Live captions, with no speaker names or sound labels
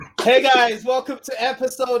Hey guys, welcome to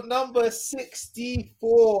episode number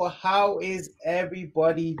 64. How is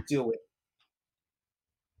everybody doing?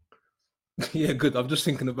 Yeah, good. I'm just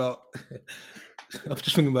thinking about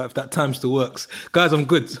if that time still works. Guys, I'm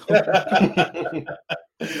good.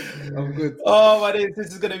 I'm good. Oh my days,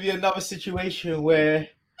 this is gonna be another situation where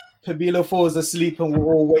Pabilo falls asleep and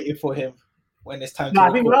we're all waiting for him when it's time to I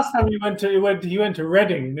record. think last time he went to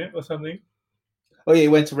Reading or something. Oh yeah, he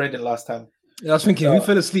went to Reading last time. Yeah, I was thinking, who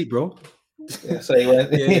fell asleep, bro? Yeah, so he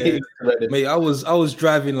went, he went to Reading. Mate, I was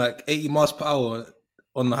driving like 80 miles per hour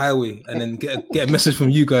on the highway and then get a message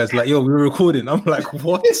from you guys like, yo, we were recording. I'm like,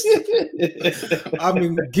 what? I'm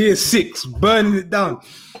in gear 6, burning it down.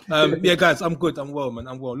 Yeah, guys, I'm good. I'm well, man.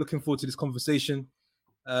 I'm well. Looking forward to this conversation.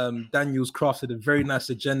 Daniel's crafted a very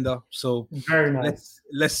nice agenda. So very nice.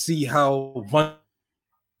 Let's see how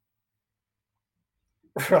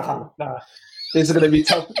This is gonna be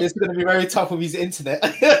tough. This is gonna be very tough with his internet. I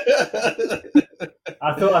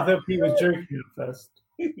thought Pete was joking at first.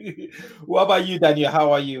 What about you, Daniel?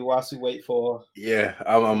 How are you whilst we wait for? Yeah,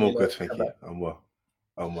 I'm all good, thank you. I'm well.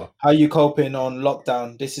 How are you coping on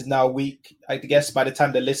lockdown? This is now week, I guess by the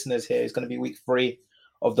time the listeners here, it's going to be week 3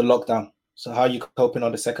 of the lockdown. So how are you coping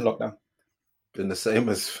on the second lockdown? Been the same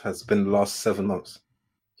as has been the last 7 months.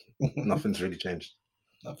 Nothing's really changed.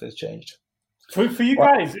 Nothing's changed. For you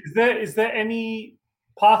guys, is there any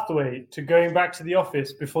pathway to going back to the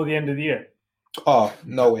office before the end of the year? Oh,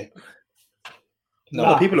 no way.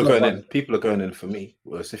 No, people are going in. People are going in for me.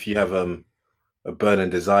 Whereas if you have a burning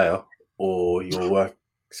desire or your work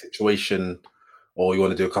situation, or you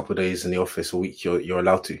want to do a couple of days in the office a week, you're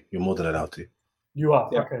allowed to. You're more than allowed to. You are,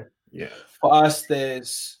 yeah. Okay. Yeah. For us,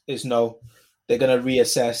 there's no. They're going to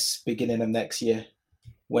reassess beginning of next year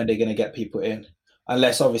when they're going to get people in,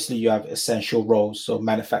 unless obviously you have essential roles, so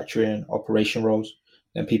manufacturing, operation roles,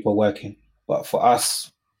 then people are working. But for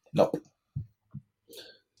us, nope.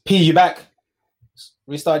 P, you back?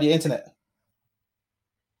 Restart your internet.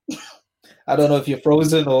 I don't know if you're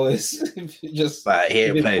frozen or if you're just. But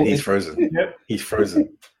here playing, he's frozen. Yep. He's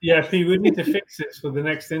frozen. Yeah, P, we need to fix this for the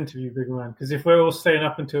next interview, big man. Because if we're all staying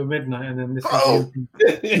up until midnight and then this,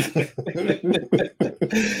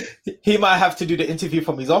 he might have to do the interview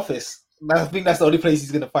from his office. I think that's the only place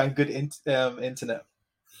he's going to find good internet.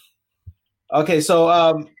 Okay,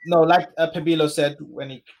 so no, like Pabilo said when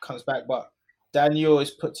he comes back, but Daniel has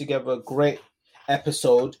put together a great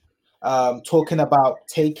episode talking about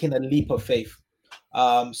taking a leap of faith.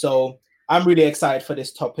 So I'm really excited for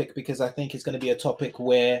this topic because I think it's going to be a topic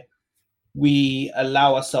where we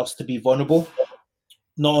allow ourselves to be vulnerable,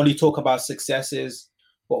 not only talk about successes,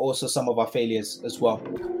 but also some of our failures as well.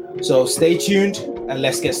 So stay tuned and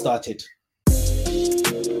let's get started.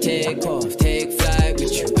 Take off, take flight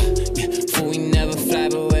with you. We never fly,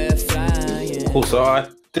 but we're flying. Cool. So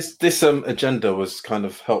this agenda was kind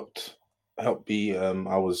of helped be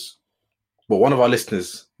one of our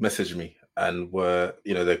listeners messaged me and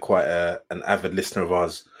they're quite an avid listener of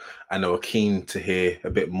ours, and they were keen to hear a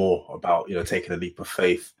bit more about taking a leap of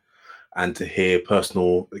faith and to hear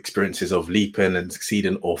personal experiences of leaping and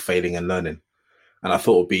succeeding or failing and learning. And I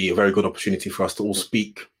thought it would be a very good opportunity for us to all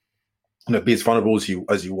speak, be as vulnerable as you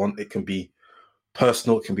want. It can be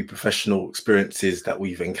personal, it can be professional experiences that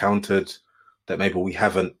we've encountered that maybe they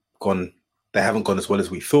haven't gone as well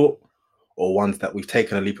as we thought, or ones that we've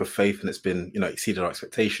taken a leap of faith and it's been, exceeded our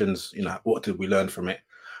expectations. What did we learn from it?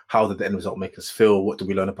 How did the end result make us feel? What did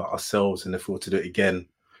we learn about ourselves? And if we were to do it again,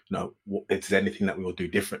 is there anything that we will do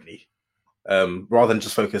differently? Rather than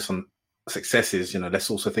just focus on successes,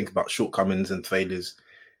 let's also think about shortcomings and failures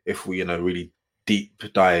if we, really deep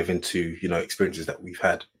dive into, experiences that we've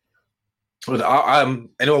had. Does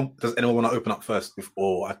anyone want to open up first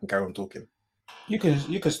before I can carry on talking? You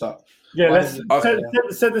can start. Yeah, let's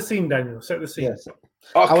set the scene, Daniel. Set the scene. Yes. Okay,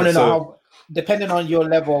 I want to know how, depending on your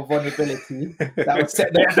level of vulnerability, that would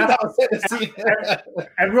set the scene.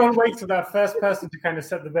 Everyone waits for that first person to kind of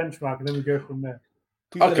set the benchmark, and then we go from there.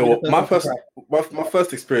 Okay, well, my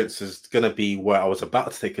first experience is going to be where I was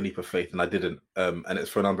about to take a leap of faith and I didn't, and it's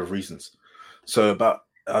for a number of reasons. So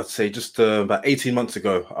I'd say just about 18 months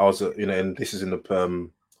ago, I was, and this is in the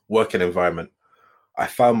working environment, I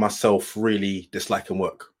found myself really disliking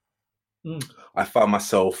work. I found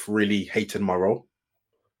myself really hating my role.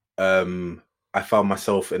 I found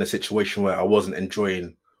myself in a situation where I wasn't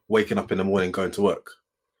enjoying waking up in the morning, going to work.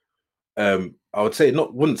 I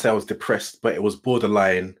wouldn't say I was depressed, but it was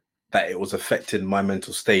borderline that it was affecting my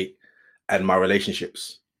mental state and my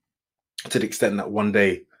relationships, to the extent that one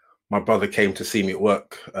day my brother came to see me at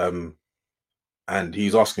work, and he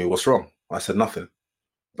was asking me what's wrong. I said nothing,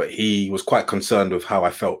 but he was quite concerned with how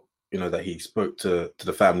I felt that he spoke to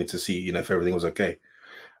the family to see, if everything was okay.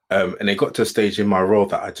 And it got to a stage in my role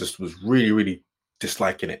that I just was really, really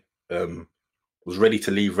disliking it. Was ready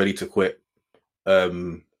to leave, ready to quit.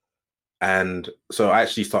 And so I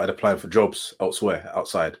actually started applying for jobs elsewhere,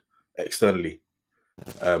 outside, externally.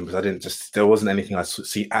 Because there wasn't anything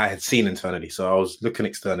I had seen internally. So I was looking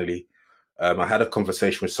externally. I had a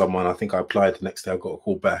conversation with someone. I think I applied. The next day I got a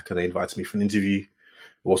call back and they invited me for an interview. It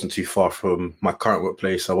wasn't too far from my current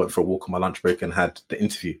workplace. I went for a walk on my lunch break and had the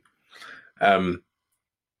interview. And,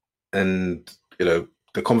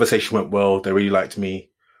 the conversation went well. They really liked me.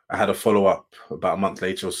 I had a follow-up about a month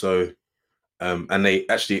later or so. And they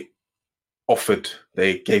actually offered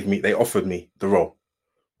me the role.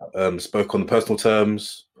 Spoke on the personal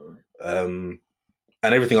terms, and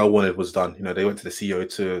everything I wanted was done. They went to the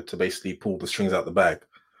CEO to basically pull the strings out the bag.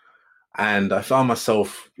 And I found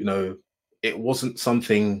myself, it wasn't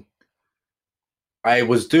something I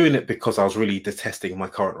was doing it because I was really detesting my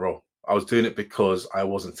current role. I was doing it because I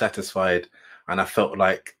wasn't satisfied, and I felt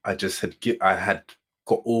like I had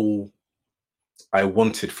got all I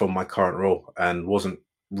wanted from my current role and wasn't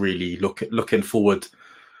really looking forward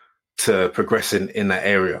to progressing in that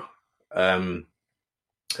area. And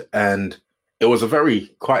it was a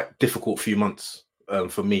quite difficult few months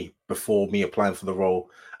for me before me applying for the role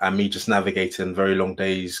and me just navigating very long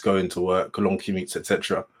days, going to work, long commutes,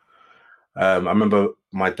 etc. I remember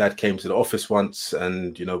my dad came to the office once,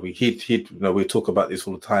 and we talk about this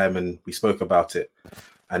all the time, and we spoke about it.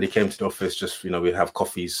 And he came to the office, just we'd have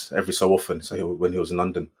coffees every so often. So when he was in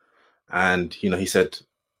London, and he said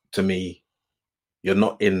to me, "You're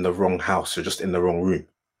not in the wrong house. You're just in the wrong room."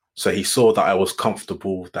 So he saw that I was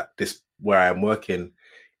comfortable, that this where I am working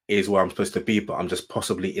is where I'm supposed to be, but I'm just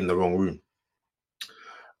possibly in the wrong room.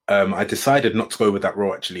 I decided not to go with that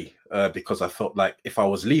role actually, because I felt like if I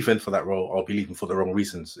was leaving for that role, I'll be leaving for the wrong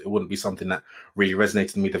reasons. It wouldn't be something that really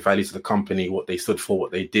resonated with me, the values of the company, what they stood for,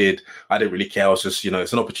 what they did. I didn't really care. I was just,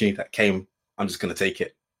 it's an opportunity that came. I'm just going to take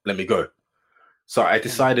it. Let me go. So I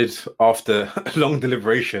decided after a long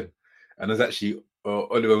deliberation, and it was actually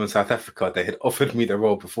Oliver in South Africa, they had offered me the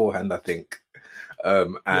role beforehand, I think.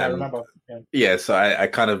 I remember. Yeah, so I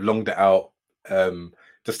kind of longed it out.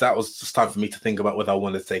 That was just time for me to think about whether I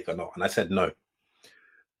wanted to take or not. And I said no.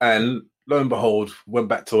 And lo and behold, went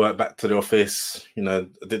back to work, back to the office.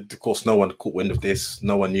 Of course, no one caught wind of this.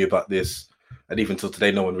 No one knew about this. And even till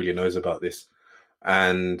today, no one really knows about this.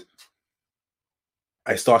 And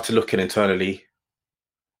I started looking internally.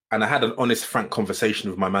 And I had an honest, frank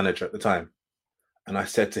conversation with my manager at the time. And I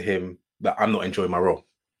said to him that I'm not enjoying my role.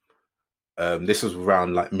 This was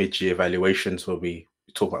around like mid-year evaluations where we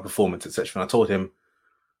talk about performance, etc. And I told him,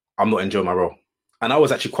 I'm not enjoying my role. And I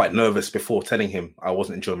was actually quite nervous before telling him I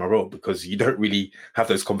wasn't enjoying my role, because you don't really have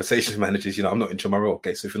those conversations with managers. I'm not enjoying my role.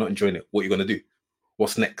 Okay, so if you're not enjoying it, what are you going to do?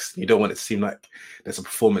 What's next? You don't want it to seem like there's a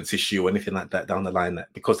performance issue or anything like that down the line,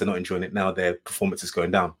 that because they're not enjoying it now, their performance is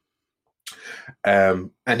going down.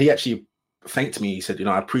 And he actually thanked me. He said,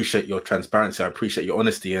 I appreciate your transparency. I appreciate your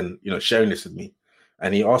honesty and, sharing this with me.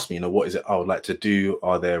 And he asked me, what is it I would like to do?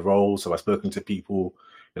 Are there roles? Have I spoken to people?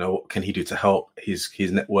 What can he do to help his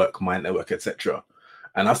network, my network, etc.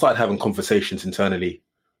 And I started having conversations internally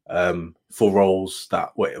for roles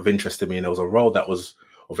that were of interest to me. And there was a role that was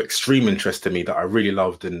of extreme interest to me that I really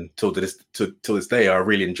loved, and till this day I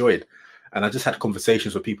really enjoyed. And I just had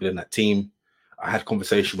conversations with people in that team. I had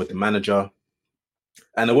conversation with the manager,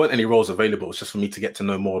 and there weren't any roles available. It was just for me to get to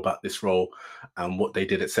know more about this role and what they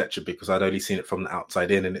did, etc. Because I'd only seen it from the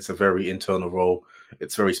outside in, and it's a very internal role.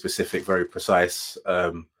 It's very specific, very precise,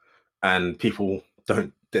 and people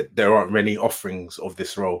don't. There aren't many offerings of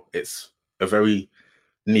this role. It's a very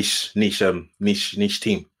niche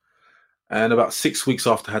team. And about 4 weeks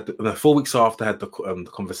after I had the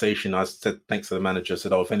conversation, I said thanks to the manager. I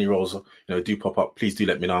said, if any roles do pop up, please do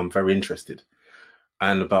let me know. I'm very interested.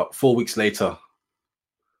 And about 4 weeks later,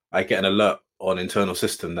 I get an alert on internal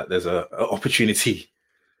system that there's a opportunity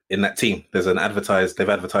in that team. They've advertised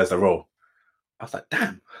a role. I was like,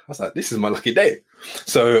 damn. I was like, this is my lucky day.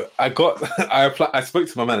 So I spoke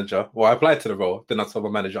to my manager. Well, I applied to the role. Then I told my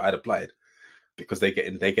manager I'd applied, because they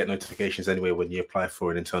get notifications anyway when you apply for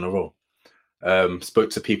an internal role. Spoke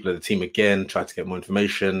to people at the team again, tried to get more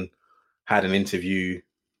information, had an interview,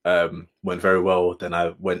 went very well. Then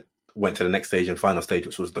I went to the next stage and final stage,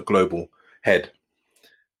 which was the global head.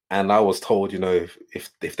 And I was told,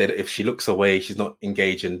 if she looks away, she's not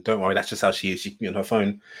engaging, don't worry, that's just how she is. She can be on her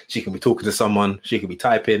phone, she can be talking to someone, she can be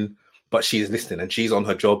typing, but she is listening and she's on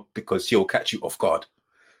her job, because she'll catch you off guard.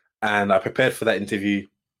 And I prepared for that interview.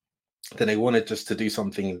 Then they wanted just to do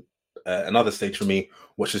something another stage for me,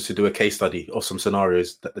 which is to do a case study of some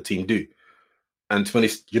scenarios that the team do. And to be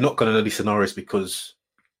honest, you're not going to know these scenarios because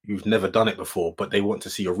you've never done it before, but they want to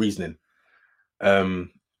see your reasoning.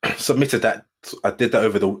 Submitted that. I did that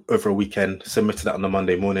over a weekend. Submitted that on the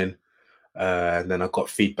Monday morning, and then I got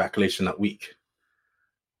feedback later in that week.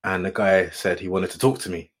 And the guy said he wanted to talk to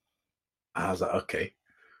me. I was like, okay.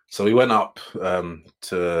 So we went up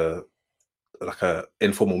to like a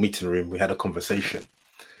informal meeting room. We had a conversation,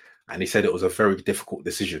 and he said it was a very difficult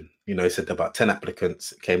decision. You know, he said about 10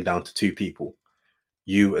 applicants, it came down to 2 people,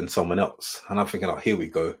 you and someone else. And I'm thinking, oh, here we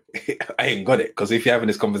go. I ain't got it, because if you're having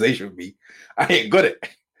this conversation with me, I ain't got it.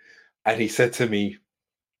 And he said to me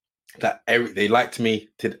that they liked me.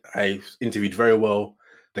 I interviewed very well.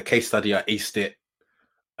 The case study, I aced it.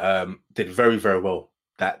 Did very, very well.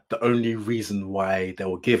 That the only reason why they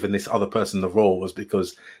were giving this other person the role was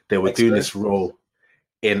because they were doing this role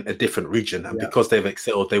in a different region. And because they've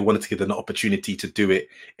excelled, they wanted to give them an opportunity to do it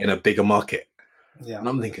in a bigger market. Yeah. And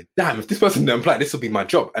I'm thinking, damn, if this person didn't apply, this will be my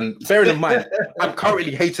job. And bearing in mind, I'm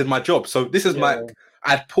currently hating my job. So this is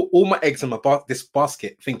I'd put all my eggs in this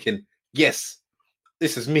basket thinking, yes,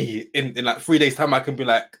 this is me. In like 3 days' time, I can be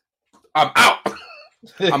like, I'm out.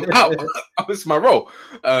 I'm out. This is my role.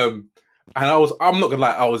 And I'm not gonna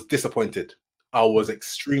lie, I was disappointed. I was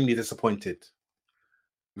extremely disappointed.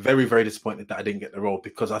 Very, very disappointed that I didn't get the role,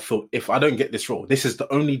 because I thought, if I don't get this role, this is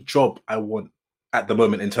the only job I want at the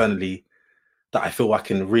moment internally that I feel I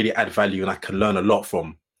can really add value and I can learn a lot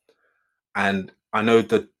from. And I know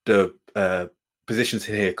that the positions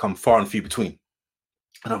here come far and few between.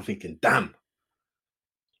 And I'm thinking, damn,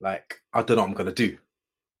 like, I don't know what I'm going to do.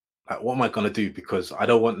 Like, what am I going to do? Because I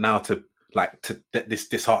don't want now to let this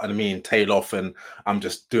dishearten me and tail off and I'm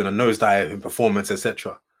just doing a nosedive in performance,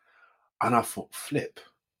 etc. And I thought, flip.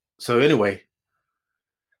 So anyway,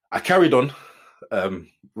 I carried on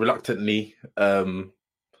reluctantly,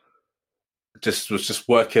 just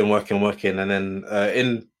working. And then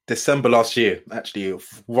in December last year, actually,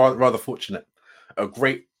 rather fortunate, a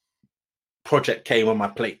great project came on my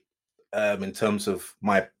plate in terms of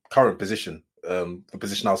my current position, the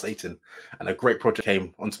position I was in, and a great project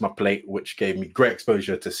came onto my plate, which gave me great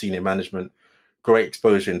exposure to senior management, great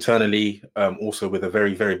exposure internally, also with a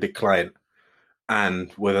very, very big client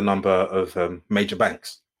and with a number of major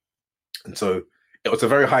banks. And so it was a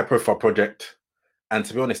very high profile project. And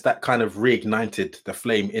to be honest, that kind of reignited the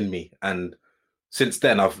flame in me. And since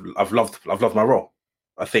then, I've loved my role.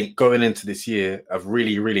 I think going into this year, I've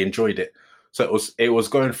really, really enjoyed it. So it was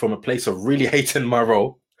going from a place of really hating my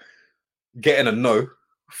role, getting a no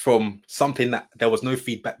from something that there was no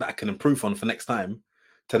feedback that I can improve on for next time,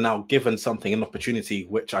 to now given something an opportunity,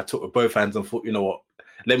 which I took with both hands and thought, you know what,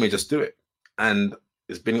 let me just do it. And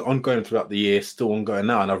it's been ongoing throughout the year, still ongoing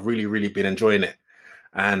now, and I've really, really been enjoying it.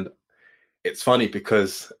 And it's funny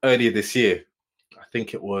because earlier this year, I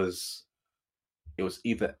think it was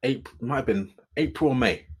either April, it might have been April or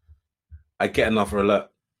May, I get another alert.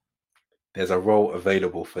 There's a role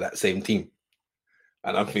available for that same team.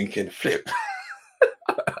 And I'm thinking, flip.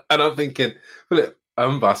 And I'm thinking, flip. I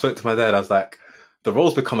remember I spoke to my dad, I was like, the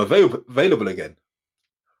role's become available again.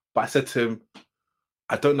 But I said to him,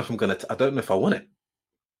 I don't know if I want it.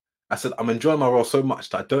 I said, I'm enjoying my role so much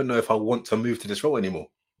that I don't know if I want to move to this role anymore.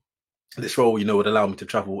 This role, would allow me to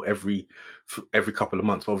travel every couple of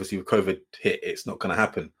months. But obviously, with COVID hit, it's not going to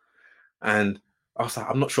happen. And I was like,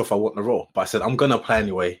 I'm not sure if I want the role. But I said, I'm going to apply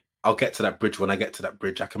anyway. I'll get to that bridge. When I get to that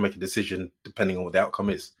bridge, I can make a decision depending on what the outcome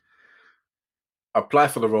is. Apply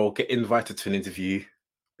for the role, get invited to an interview.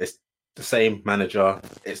 It's the same manager.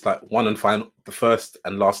 It's like one and final, the first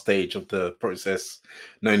and last stage of the process.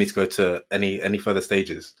 No need to go to any further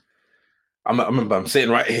stages. I remember I'm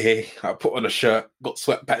sitting right here. I put on a shirt, got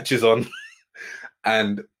sweat patches on,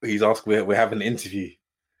 and he's asking, we're having an interview,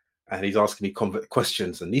 and he's asking me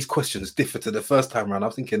questions, and these questions differ to the first time around. I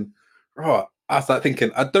was thinking, I started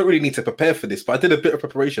thinking, I don't really need to prepare for this, but I did a bit of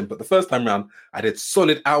preparation. But the first time around, I did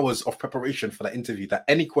solid hours of preparation for that interview, that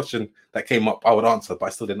any question that came up, I would answer, but I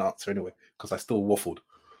still didn't answer anyway, because I still waffled.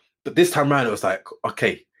 But this time around, it was like,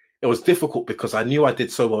 okay, it was difficult because I knew I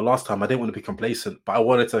did so well last time. I didn't want to be complacent, but I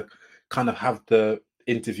wanted to kind of have the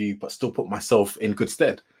interview, but still put myself in good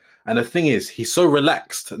stead. And the thing is, he's so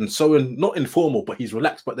relaxed and so not informal, but he's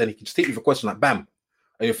relaxed, but then he can just take you for a question like bam.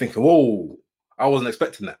 And you're thinking, whoa, I wasn't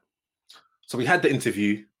expecting that. So we had the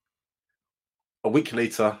interview. A week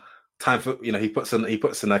later, time for, he puts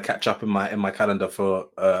in a catch up in my calendar for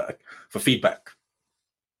feedback.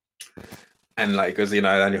 And like, he goes,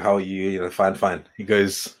 Daniel, how are you? Fine. He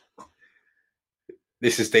goes,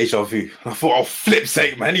 this is deja vu. I thought, oh, flip's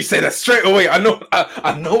sake, man. He said that straight away. I know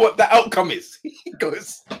what the outcome is. He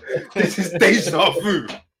goes, this is deja vu.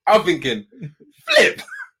 I'm thinking, flip.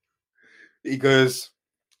 He goes,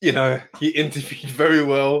 you interviewed very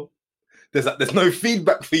well. There's no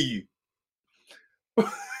feedback for you.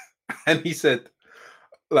 And he said,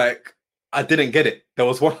 like, I didn't get it. There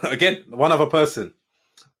was one other person,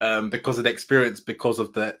 because of the experience, because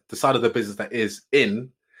of the side of the business that is in.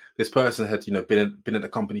 This person had, been at the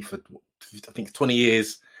company for, I think, 20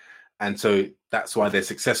 years, and so that's why they're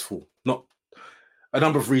successful. Not a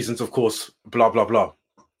number of reasons, of course. Blah blah blah.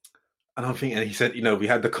 And I'm thinking, and he said, we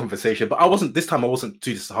had the conversation, but I wasn't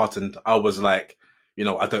too disheartened. I was like,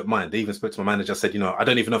 I don't mind. They even spoke to my manager. I said, I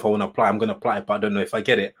don't even know if I want to apply. I'm going to apply, but I don't know if I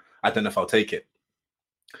get it. I don't know if I'll take it.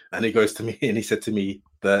 And he goes to me and he said to me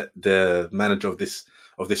that the manager of this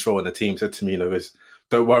role in the team said to me, goes,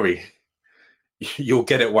 don't worry, you'll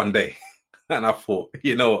get it one day. And I thought,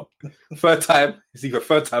 third time, it's either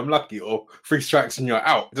third time lucky or 3 strikes and you're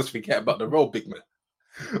out. Just forget about the role, big man.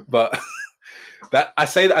 But I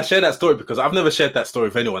share that story because I've never shared that story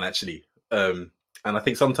with anyone actually. And I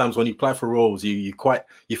think sometimes when you apply for roles, you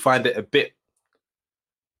find it a bit,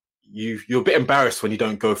 you're a bit embarrassed when you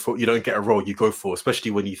don't get a role you go for,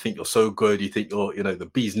 especially when you think you're so good, you think you're, the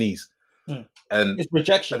bee's knees. And it's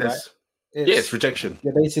rejection, right? It's rejection.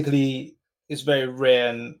 Yeah, basically, it's very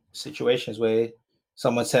rare in situations where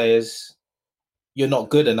someone says you're not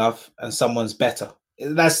good enough and someone's better.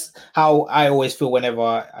 That's how I always feel whenever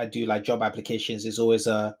I do like job applications. It's always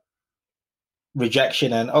a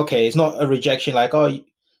rejection, and okay, it's not a rejection like, oh,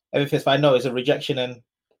 everything's fine. No, it's a rejection, and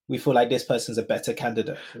we feel like this person's a better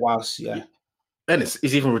candidate. Whilst, yeah. And it's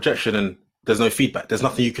even rejection, and there's no feedback. There's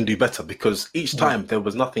nothing you can do better because each time there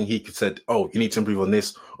was nothing he could said, oh, you need to improve on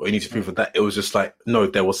this or you need to improve on that. It was just like, no,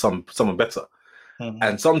 there was someone better.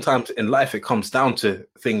 And sometimes in life, it comes down to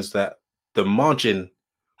things that the margin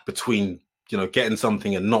between, getting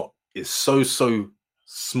something and not is so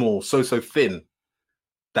small, so thin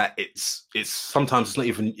that it's sometimes it's not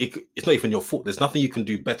even your fault. There's nothing you can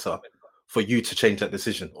do better for you to change that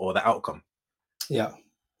decision or the outcome. Yeah,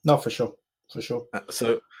 no, for sure.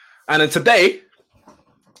 And then today,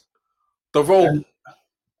 the role,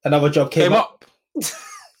 another job came up.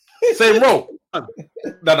 Same role.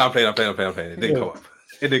 No, I'm playing.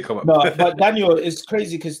 It didn't come up. No, but Daniel, it's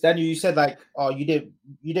crazy because Daniel, you said like, oh, you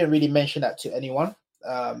didn't really mention that to anyone,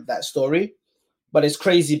 that story. But it's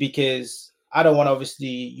crazy because I don't want to obviously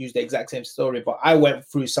use the exact same story, but I went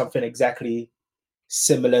through something exactly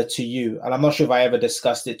similar to you, and I'm not sure if I ever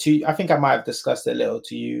discussed it to you. I think I might have discussed it a little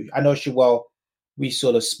to you. I know we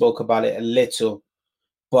sort of spoke about it a little,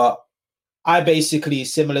 but I basically,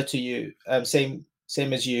 similar to you, same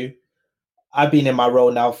as you, I've been in my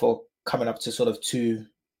role now for coming up to sort of 3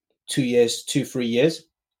 years.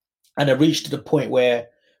 And I reached to the point where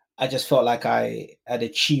I just felt like I had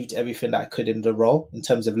achieved everything that I could in the role in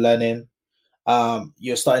terms of learning.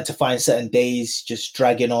 You're starting to find certain days just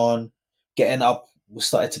dragging on, getting up was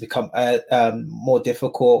starting to become more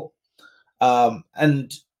difficult.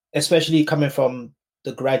 And especially coming from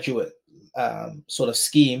the graduate sort of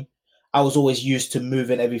scheme, I was always used to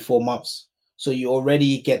moving every 4 months. So you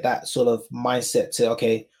already get that sort of mindset to,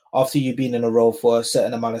 okay, after you've been in a role for a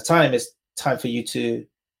certain amount of time, it's time for you to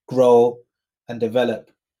grow and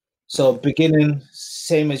develop. So beginning,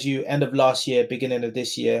 same as you, end of last year, beginning of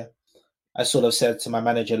this year, I sort of said to my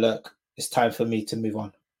manager, look, it's time for me to move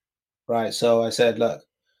on. Right. So I said, look,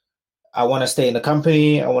 I want to stay in the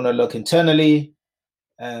company. I want to look internally.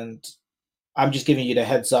 And I'm just giving you the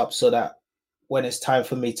heads up so that when it's time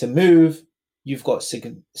for me to move, you've got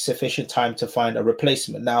sufficient time to find a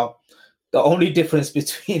replacement. Now, the only difference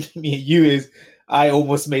between me and you is I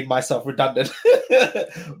almost made myself redundant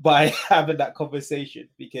by having that conversation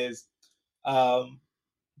because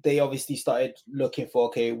they obviously started looking for,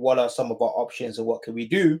 okay, what are some of our options and what can we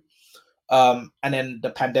do? And then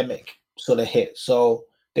the pandemic sort of hit. So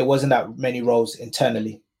there wasn't that many roles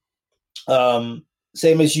internally.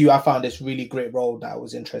 Same as you, I found this really great role that I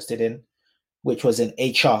was interested in, which was in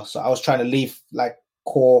HR. So I was trying to leave like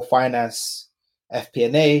core finance,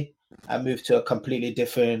 FP&A, and move to a completely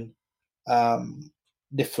different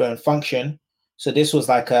function. So this was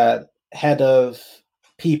like a head of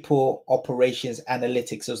people operations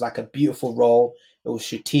analytics. It was like a beautiful role. It was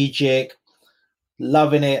strategic,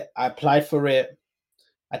 loving it. I applied for it.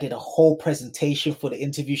 I did a whole presentation for the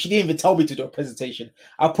interview. She didn't even tell me to do a presentation.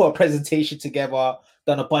 I put a presentation together,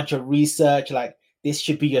 done a bunch of research, like this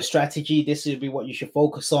should be your strategy. This should be what you should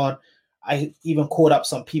focus on. I even called up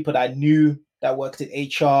some people that I knew that worked in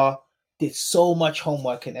HR, did so much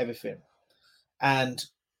homework and everything. And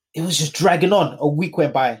it was just dragging on. A week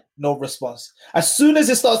went by, no response. As soon as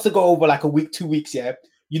it starts to go over like a week, 2 weeks, yeah,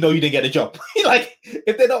 you know you didn't get a job. Like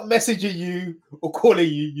if they're not messaging you or calling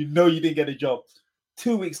you, you know you didn't get a job.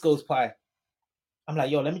 2 weeks goes by. I'm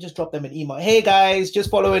like, yo, let me just drop them an email. Hey guys, just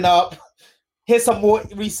following up. Here's some more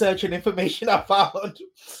research and information I found.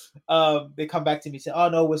 They come back to me and say, oh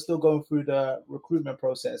no, we're still going through the recruitment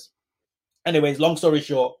process. Anyways, long story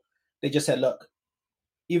short, they just said, look,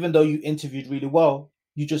 even though you interviewed really well,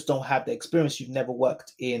 you just don't have the experience. You've never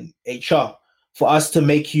worked in HR. For us to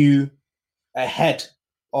make you a head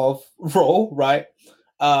of role, right?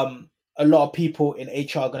 A lot of people in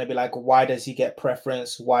HR are going to be like, why does he get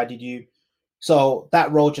preference? Why did you? So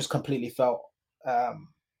that role just completely fell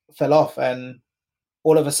off. And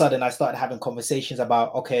all of a sudden I started having conversations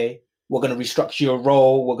about, okay, we're going to restructure your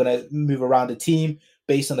role. We're going to move around the team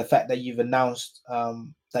based on the fact that you've announced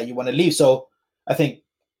that you want to leave. So I think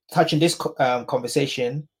touching this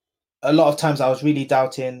conversation, a lot of times I was really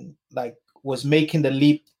doubting, like, was making the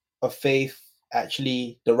leap of faith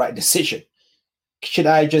actually the right decision? Should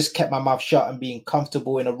I just kept my mouth shut and being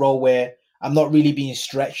comfortable in a role where I'm not really being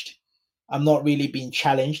stretched? I'm not really being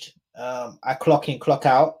challenged. I clock in, clock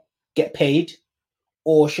out, get paid.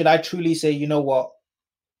 Or should I truly say, you know what?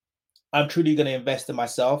 I'm truly going to invest in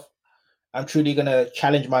myself. I'm truly going to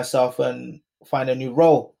challenge myself and find a new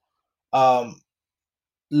role.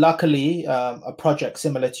 Luckily, a project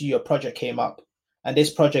similar to your project came up. And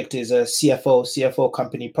this project is a CFO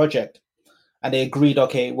company project. And they agreed,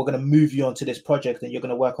 okay, we're going to move you onto this project and you're going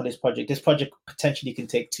to work on this project. This project potentially can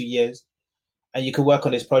take 2 years. And you can work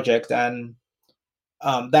on this project. And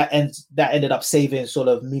that ended up saving sort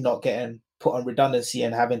of me not getting put on redundancy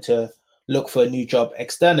and having to look for a new job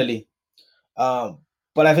externally. But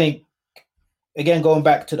I think, again, going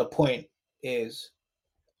back to the point is,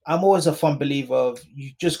 I'm always a firm believer of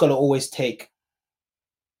you just got to always take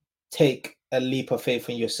a leap of faith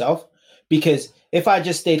in yourself. Because if I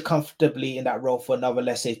just stayed comfortably in that role for another,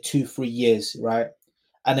 let's say 2-3 years, right?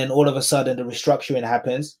 And then all of a sudden the restructuring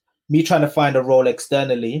happens, me trying to find a role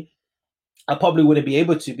externally, I probably wouldn't be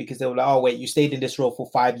able to, because they were like, oh, wait, you stayed in this role for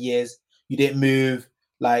 5 years. You didn't move.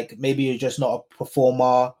 Like, maybe you're just not a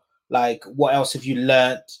performer. Like, what else have you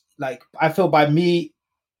learned? Like, I feel by me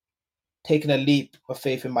taking a leap of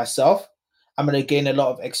faith in myself, I'm going to gain a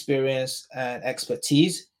lot of experience and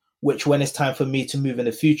expertise, which when it's time for me to move in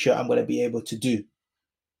the future, I'm going to be able to do.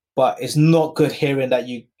 But it's not good hearing that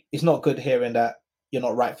you're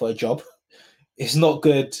not right for a job. It's not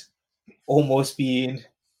good almost being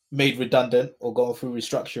made redundant or going through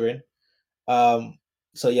restructuring.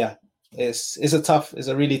 So yeah, it's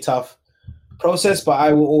a really tough process, but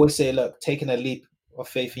I will always say, look, taking a leap of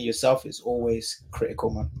faith in yourself is always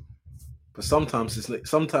critical, man. But sometimes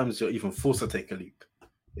sometimes you're even forced to take a leap.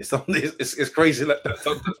 It's crazy like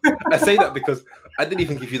that. I say that because I didn't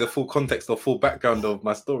even give you the full context or full background of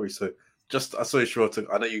my story. So just I saw sure to.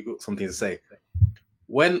 I know you got something to say.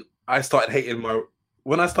 When I started hating my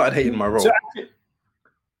role,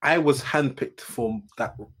 I was handpicked for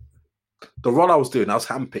that. The role I was doing, I was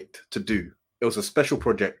handpicked to do. It was a special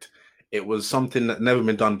project. It was something that never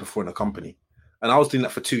been done before in a company, and I was doing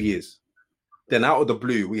that for 2 years. Then out of the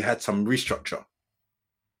blue, we had some restructure,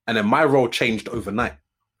 and then my role changed overnight.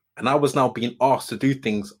 And I was now being asked to do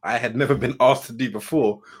things I had never been asked to do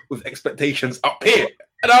before, with expectations up here.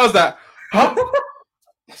 And I was like, huh?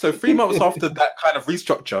 So 3 months after that kind of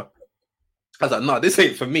restructure, I was like, no, this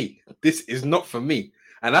ain't for me. This is not for me.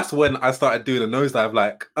 And that's when I started doing a nosedive,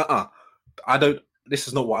 like, this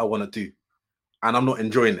is not what I want to do. And I'm not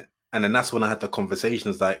enjoying it. And then that's when I had the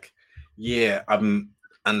conversations like, yeah,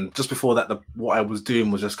 and just before that, what I was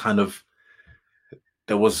doing was just kind of,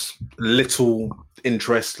 there was little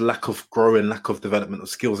interest, lack of growing, lack of development of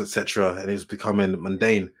skills, etc. And it was becoming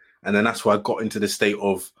mundane. And then that's why I got into this state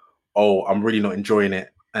of, oh, I'm really not enjoying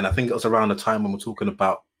it. And I think it was around the time when we're talking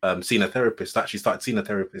about seeing a therapist. I actually started seeing a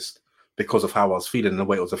therapist because of how I was feeling and the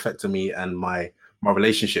way it was affecting me and my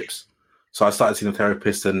relationships. So I started seeing a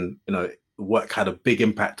therapist, and work had a big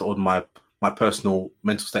impact on my personal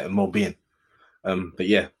mental state and well-being. But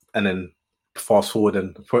yeah, and then fast forward,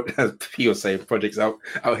 and as P was saying, projects out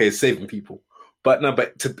here saving people. But no,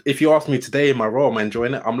 if you ask me today in my role, am I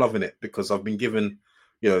enjoying it? I'm loving it, because I've been given,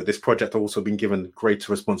 this project. I've also been given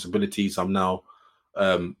greater responsibilities. I'm now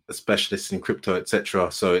a specialist in crypto,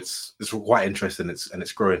 etc. So it's quite interesting.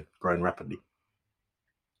 It's growing rapidly.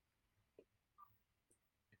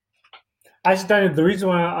 Actually, Daniel, the reason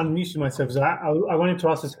why I unmuted myself is I wanted to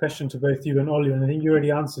ask this question to both you and Ollie, and I think you already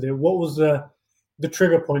answered it. What was the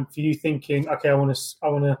trigger point for you thinking, okay, I want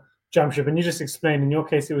to jump ship? And you just explained, in your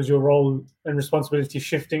case, it was your role and responsibility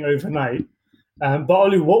shifting overnight. But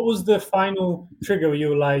Olu, what was the final trigger where you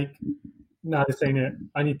were like, "No, this ain't it.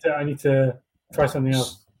 I need to try something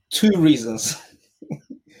else." 2 reasons.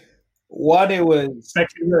 One, it was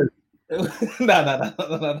Beckley Road.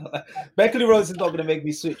 no. Beckley Rose is not going to make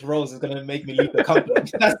me switch roles. It's going to make me leave the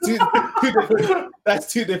company. That's two different.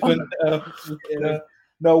 That's two different.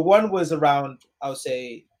 No, one was around. I would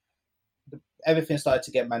say everything started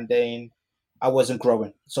to get mundane. I wasn't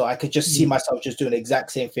growing, so I could just see myself just doing the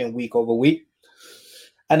exact same thing week over week.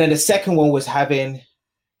 And then the second one was having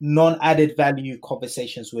non-added value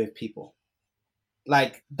conversations with people.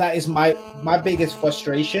 Like that is my biggest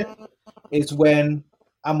frustration is when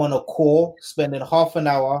I'm on a call, spending half an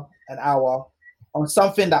hour on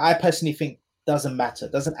something that I personally think doesn't matter,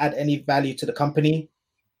 doesn't add any value to the company.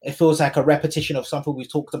 It feels like a repetition of something we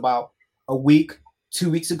talked about a week,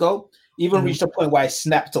 2 weeks ago. Even reached a point where I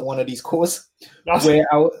snapped on one of these calls, where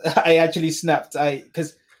I actually snapped.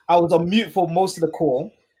 Because I was on mute for most of the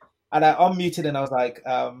call, and I unmuted and I was like,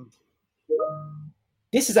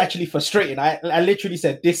 this is actually frustrating. I literally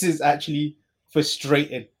said, this is actually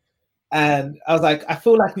frustrating. And I was like, I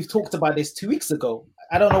feel like we've talked about this 2 weeks ago.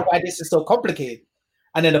 I don't know why this is so complicated.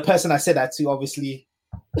 And then the person I said that to obviously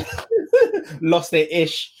lost their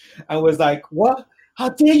ish and was like, what? How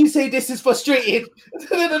dare you say this is frustrating?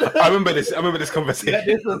 I remember this conversation. Yeah,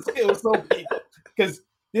 it was so big. Because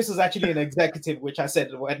this was actually an executive, which I said,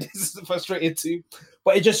 well, this is frustrating too.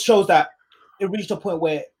 But it just shows that it reached a point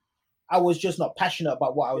where I was just not passionate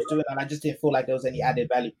about what I was doing, and I just didn't feel like there was any added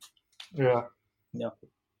value. Yeah.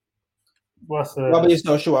 What about you,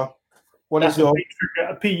 Joshua? What is your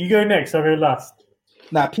Pete? You go next. I'll go last.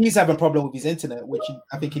 Nah, P's having a problem with his internet, which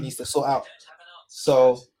I think he needs to sort out.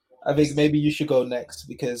 So I think maybe you should go next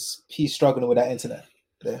because P's struggling with that internet.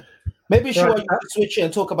 Yeah. Maybe you should switch it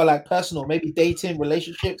and talk about like personal, maybe dating,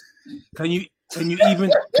 relationships. Can you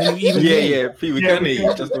even Yeah, Pete, we can hear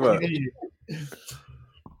you just about.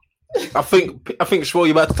 I think Shmuel,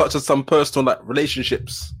 you're about to touch on some personal like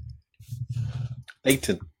relationships.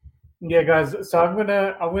 Nathan. Yeah, guys. So I'm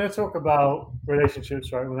gonna talk about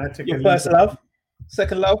relationships, right? When I took your first love,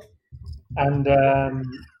 second love, and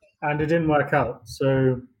it didn't work out.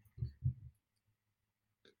 So,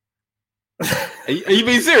 are you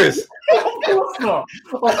being serious? Of course not.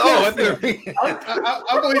 I didn't think.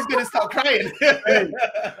 I'm always gonna start crying.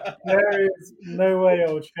 There is no way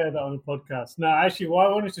I would share that on a podcast. No, actually, what I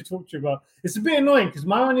wanted to talk to you about, it's a bit annoying because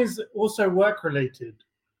my one is also work related.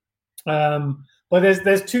 But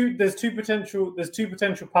there's two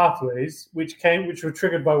potential pathways which were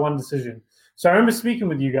triggered by one decision. So I remember speaking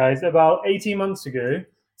with you guys about 18 months ago,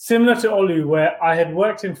 similar to Olu, where I had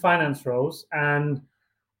worked in finance roles and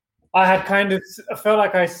I had I felt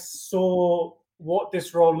like I saw what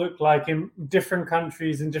this role looked like in different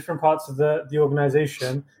countries, in different parts of the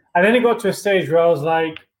organization. And then it got to a stage where I was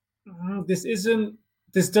like, this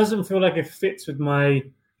doesn't feel like it fits with my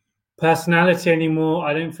personality anymore.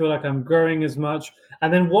 I don't feel like I'm growing as much.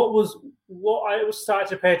 And then what I was starting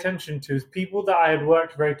to pay attention to is people that I had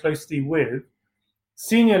worked very closely with,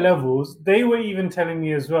 senior levels, they were even telling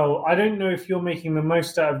me as well, I don't know if you're making the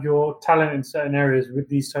most out of your talent in certain areas with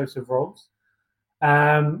these types of roles.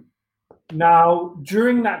 Now,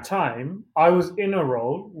 during that time, I was in a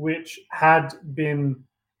role which had been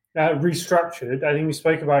restructured. I think we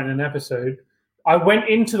spoke about it in an episode. I went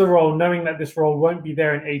into the role knowing that this role won't be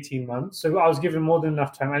there in 18 months. So I was given more than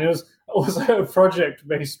enough time. And it was also a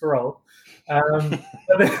project-based role.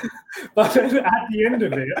 But then at the end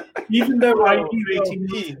of it, even though I knew 18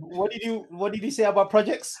 months... What did you say about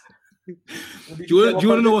projects? Do you want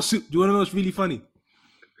to know what's really funny?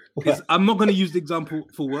 I'm not going to use the example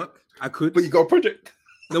for work. I could. But you got a project.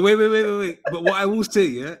 No, wait. But what I will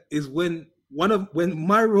say, is when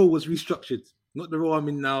my role was restructured, not the role I'm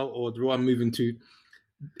in now or the role I'm moving to,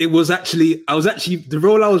 I was actually the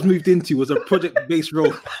role I was moved into was a project-based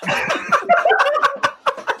role.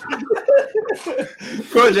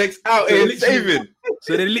 Projects out here saving.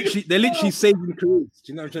 So they're literally saving careers.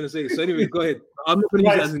 Do you know what I'm trying to say? So anyway, go ahead. I'm not going to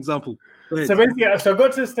use that as an example. So basically, I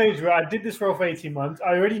got to the stage where I did this role for 18 months.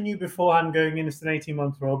 I already knew beforehand going in it's an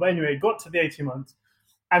 18-month role. But anyway, it got to the 18 months.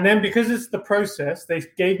 And then because it's the process, they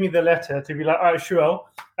gave me the letter to be like, all right, Shuel,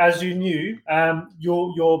 as you knew,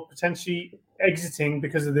 you're potentially exiting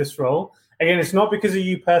because of this role. Again, it's not because of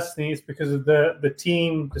you personally. It's because of the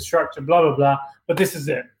team, the structure, blah, blah, blah. But this is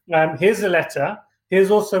it. Here's the letter. Here's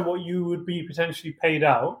also what you would be potentially paid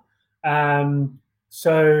out.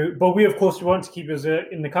 But we, of course, want to keep you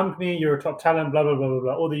in the company. You're a top talent, blah, blah, blah, blah,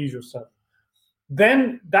 blah, all the usual stuff.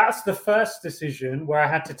 Then that's the first decision where I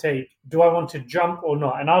had to take, do I want to jump or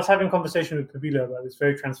not? And I was having a conversation with Pabilo about this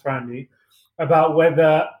very transparently. about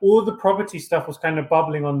whether all the property stuff was kind of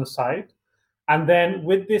bubbling on the side. And then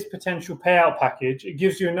with this potential payout package, it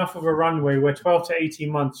gives you enough of a runway where 12 to 18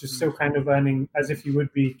 months you're still kind of earning as if you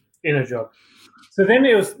would be in a job. So then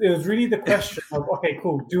it was really the question of, okay,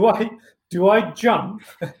 cool. Do I jump?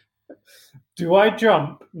 Do I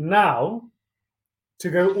jump now to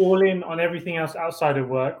go all in on everything else outside of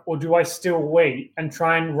work, or do I still wait and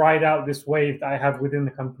try and ride out this wave that I have within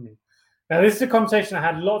the company? Now, this is a conversation I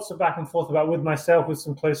had lots of back and forth about with myself, with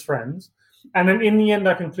some close friends. And then in the end,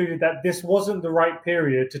 I concluded that this wasn't the right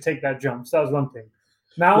period to take that jump. So that was one thing.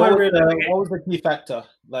 Now what was the key factor?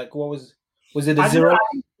 Like, was it a zero?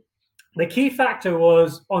 The key factor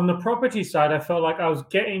was on the property side, I felt like I was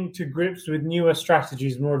getting to grips with newer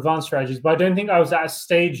strategies, more advanced strategies, but I don't think I was at a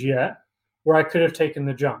stage yet where I could have taken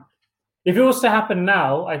the jump. If it was to happen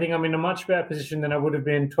now, I think I'm in a much better position than I would have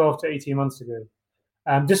been 12 to 18 months ago.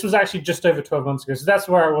 This was actually just over 12 months ago. So that's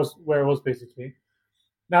where I was basically.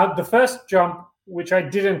 Now, the first jump, which I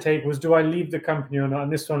didn't take, was do I leave the company or not?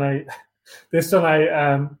 And this one I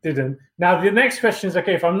didn't. Now, the next question is,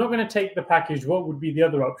 okay, if I'm not going to take the package, what would be the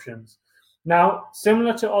other options? Now,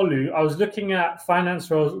 similar to Olu, I was looking at finance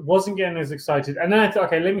roles, wasn't getting as excited. And then I thought,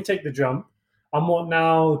 okay, let me take the jump. I'm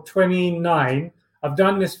now 29. I've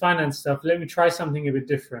done this finance stuff. Let me try something a bit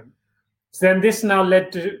different. So then this now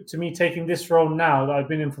led to me taking this role now that I've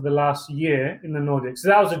been in for the last year in the Nordics. So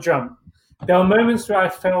that was a jump. There were moments where I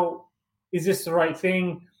felt, is this the right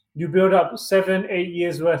thing? You build up 7-8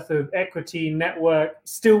 years worth of equity, network,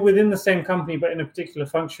 still within the same company, but in a particular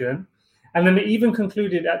function. And then it even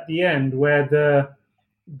concluded at the end where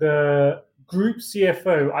the group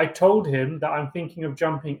CFO, I told him that I'm thinking of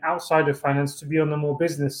jumping outside of finance to be on the more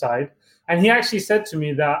business side. And he actually said to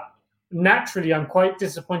me that naturally, I'm quite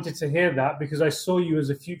disappointed to hear that because I saw you as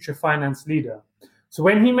a future finance leader. So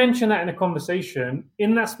when he mentioned that in a conversation,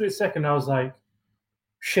 in that split second, I was like,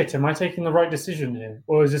 shit, am I taking the right decision here?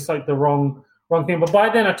 Or is this like the wrong thing? But by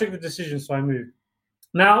then I took the decision, so I moved.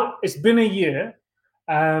 Now, it's been a year.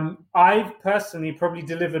 I've personally probably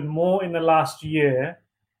delivered more in the last year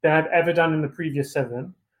than I've ever done in the previous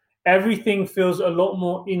 7. Everything feels a lot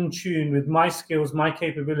more in tune with my skills, my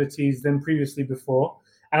capabilities than previously before.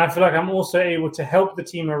 And I feel like I'm also able to help the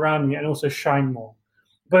team around me and also shine more.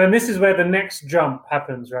 But then this is where the next jump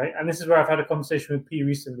happens, right? And this is where I've had a conversation with P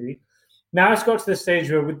recently. Now it's got to the stage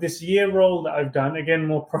where with this year role that I've done, again,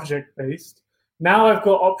 more project-based, now I've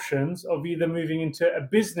got options of either moving into a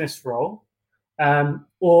business role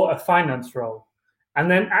or a finance role. And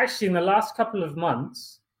then actually in the last couple of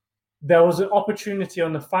months, there was an opportunity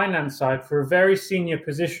on the finance side for a very senior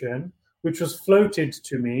position, which was floated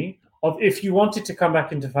to me of if you wanted to come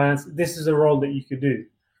back into finance, this is a role that you could do.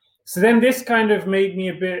 So then this kind of made me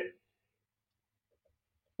a bit,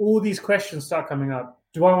 all these questions start coming up.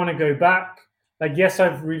 Do I want to go back? Like, yes,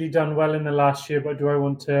 I've really done well in the last year, but do I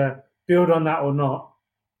want to build on that or not?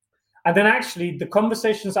 And then actually the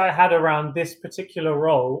conversations I had around this particular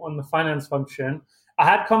role on the finance function, I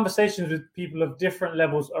had conversations with people of different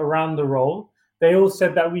levels around the role. They all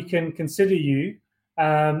said that we can consider you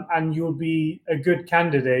and you'll be a good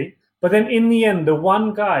candidate. But then in the end, the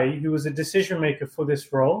one guy who was a decision maker for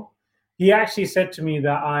this role, he actually said to me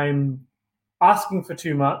that I'm asking for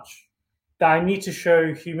too much, that I need to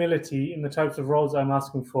show humility in the types of roles I'm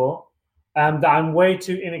asking for, that I'm way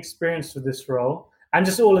too inexperienced for this role, and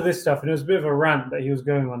just all of this stuff. And it was a bit of a rant that he was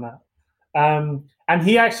going on that. And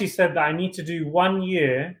he actually said that I need to do 1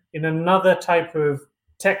 year in another type of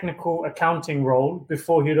technical accounting role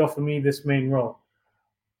before he'd offer me this main role.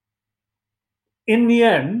 In the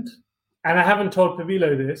end, and I haven't told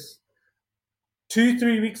Pabilo this,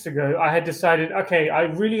 2-3 weeks ago, I had decided, okay, I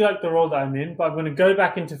really like the role that I'm in, but I'm going to go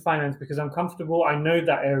back into finance because I'm comfortable. I know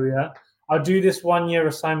that area. I'll do this 1 year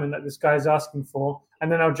assignment that this guy's asking for,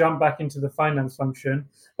 and then I'll jump back into the finance function.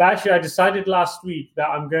 But actually, I decided last week that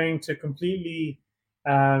I'm going to completely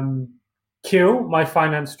kill my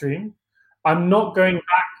finance stream. I'm not going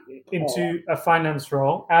back into a finance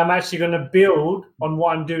role. I'm actually going to build on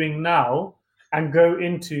what I'm doing now and go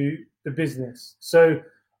into the business. So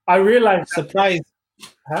I realized surprise.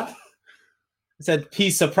 Huh? I said P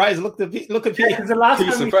surprise. Look at P. Because the last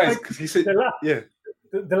time surprised because he said,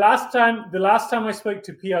 the last time I spoke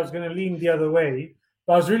to P, I was going to lean the other way,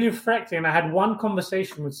 but I was really reflecting, and I had one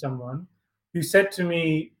conversation with someone who said to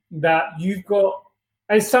me that you've got.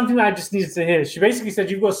 It's something that I just needed to hear. She basically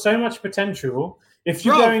said you've got so much potential. If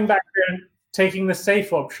you're going back there and taking the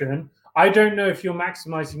safe option, I don't know if you're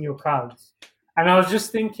maximizing your cards. And I was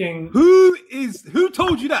just thinking, who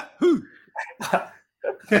told you that? Who?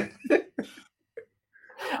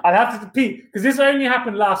 I'd have to Pete, because this only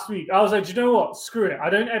happened last week. I was like, do you know what? Screw it. I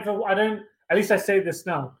at least I say this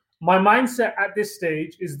now. My mindset at this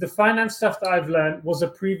stage is the finance stuff that I've learned was a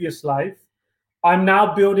previous life. I'm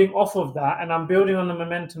now building off of that, and I'm building on the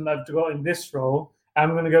momentum that I've got in this role.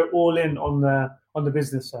 I'm going to go all in on the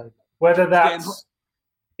business side, whether that's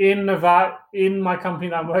in my company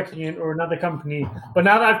that I'm working in or another company. But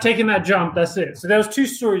now that I've taken that jump, that's it. So there was two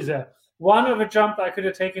stories there. One of a jump that I could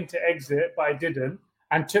have taken to exit, but I didn't,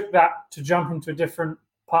 and took that to jump into a different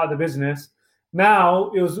part of the business.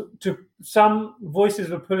 Now it was some voices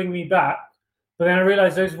were pulling me back, but then I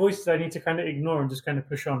realized those voices I need to kind of ignore and just kind of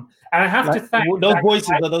push on. And I have to thank those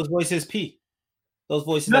voices. Are those voices P? Those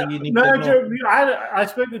voices that you need to ignore. Joe, I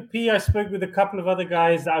spoke with P. I spoke with a couple of other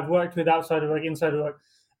guys that I've worked with outside of work, inside of work.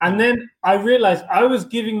 And then I realized I was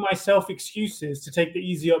giving myself excuses to take the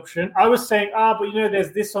easy option. I was saying, but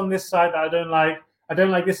there's this on this side that I don't like. I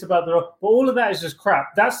don't like this about the role. But all of that is just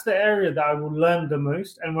crap. That's the area that I will learn the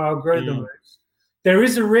most and where I'll grow the most. There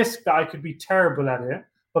is a risk that I could be terrible at it.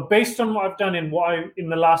 But based on what I've done in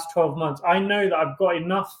the last 12 months, I know that I've got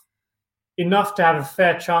enough to have a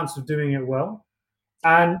fair chance of doing it well.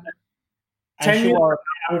 And 10 years,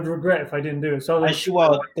 I would regret if I didn't do it. So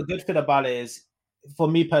the good thing about it is, for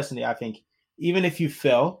me personally, I think even if you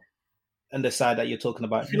fail on the side that you're talking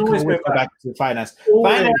about, you can always go back to finance.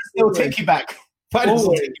 Finance will take you back. Finance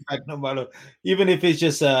will take you back no matter. Even if it's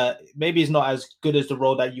just maybe it's not as good as the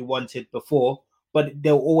role that you wanted before, but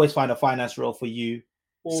they'll always find a finance role for you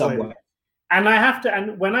somewhere. And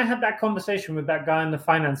and when I had that conversation with that guy on the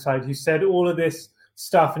finance side who said all of this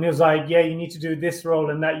stuff, and he was like, yeah, you need to do this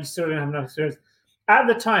role and that, you still don't have enough experience. At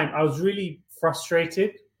the time, I was really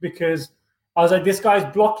frustrated because I was like, this guy's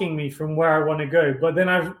blocking me from where I want to go. But then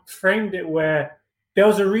I framed it where there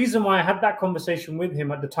was a reason why I had that conversation with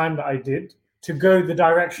him at the time that I did to go the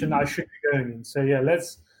direction that I should be going in. So yeah,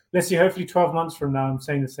 let's see. Hopefully 12 months from now, I'm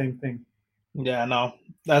saying the same thing. Yeah, no,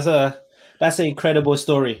 that's an incredible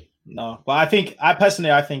story. No, but I think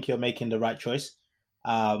you're making the right choice.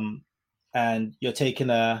 And you're taking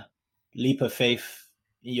a leap of faith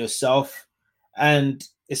in yourself. And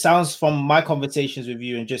it sounds, from my conversations with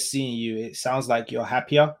you and just seeing you, it sounds like you're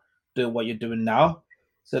happier doing what you're doing now.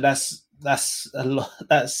 So that's a lot.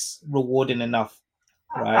 That's rewarding enough,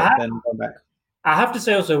 right? Then go back. I have to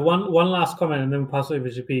say also one last comment, and then we'll pass over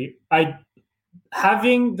to Pete.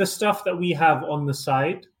 Having the stuff that we have on the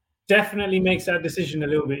side definitely makes that decision a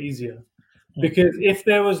little bit easier, because if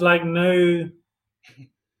there was like no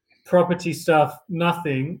property stuff,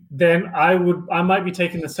 nothing, then I might be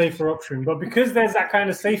taking the safer option. But because there's that kind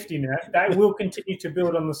of safety net that will continue to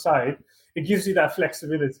build on the side, it gives you that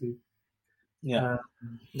flexibility. Yeah,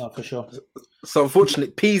 no, for sure. So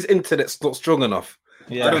unfortunately, P's internet's not strong enough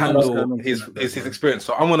to handle his experience.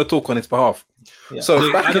 So I'm going to talk on his behalf. Yeah.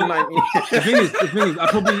 So back in 19... the thing is, I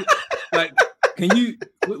probably like. Can you?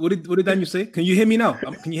 What did Daniel say? Can you hear me now?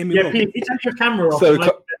 Can you hear me? Yeah, P, turn your camera off. So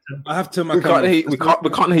I have to. We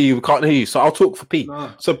can't hear you. So I'll talk for P.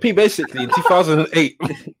 No. So P, basically in 2008.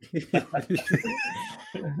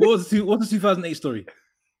 What was the 2008 story?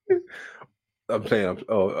 I'm playing.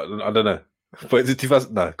 I don't know. But is it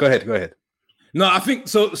 2000? No, go ahead. No, I think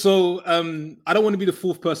so. I don't want to be the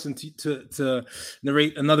fourth person to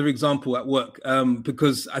narrate another example at work,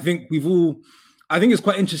 because I think I think it's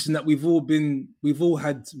quite interesting that we've all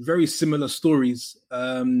had very similar stories.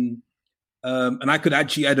 And I could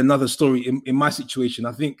actually add another story in my situation.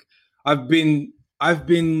 I think I've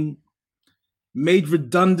been made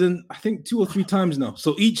redundant, I think 2 or 3 times now.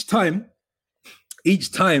 So each time,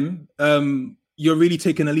 you're really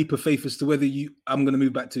taking a leap of faith as to whether I'm going to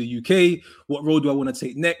move back to the UK, what road do I want to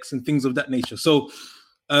take next, and things of that nature. So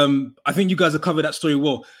I think you guys have covered that story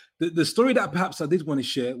well. The story that perhaps I did want to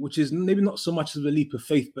share, which is maybe not so much of a leap of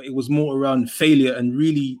faith, but it was more around failure and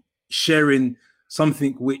really sharing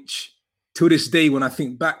something which, to this day, when I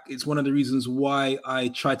think back, it's one of the reasons why I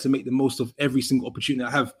try to make the most of every single opportunity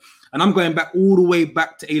I have. And I'm going back all the way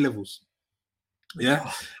back to A-levels.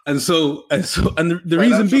 Yeah. And the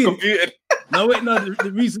reason being,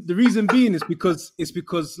 the reason being is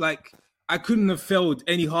because like I couldn't have failed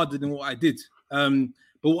any harder than what I did.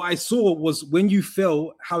 But what I saw was when you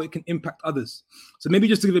fail, how it can impact others. So maybe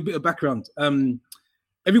just to give a bit of background,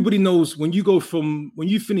 everybody knows when you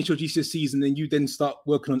finish your GCSEs and then you then start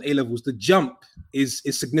working on A-levels, the jump is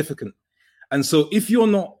significant. And so if you're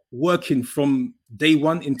not working from day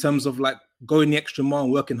one in terms of like going the extra mile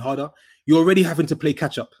and working harder, you're already having to play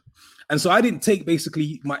catch up. And so I didn't take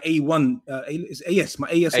basically my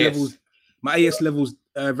my AS levels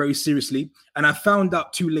very seriously. And I found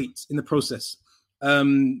out too late in the process.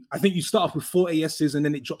 I think you start off with 4 ASs and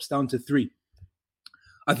then it drops down to 3.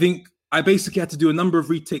 I think I basically had to do a number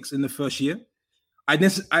of retakes in the first year.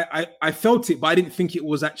 I felt it, but I didn't think it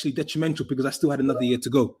was actually detrimental because I still had another year to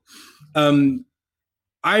go.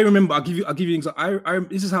 I remember, I'll give you an example.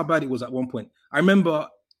 This is how bad it was at one point. I remember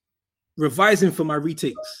revising for my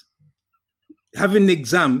retakes, having the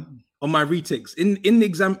exam on my retakes in the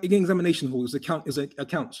examination hall. Is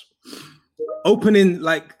accounts. Opening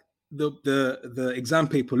like the exam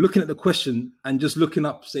paper, looking at the question, and just looking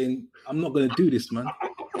up, saying, "I'm not going to do this, man.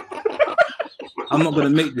 I'm not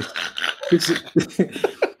going to make this."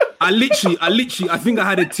 I think I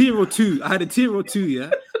had a tier or two.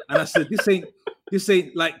 Yeah, and I said, "This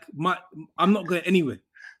ain't like I'm not going anywhere."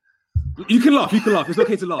 You can laugh. It's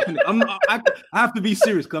okay to laugh. I have to be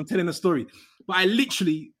serious because I'm telling a story. But I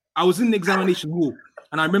was in the examination hall,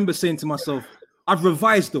 and I remember saying to myself, I've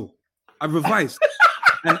revised, and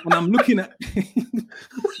I'm looking at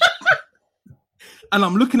and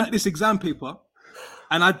I'm looking at this exam paper,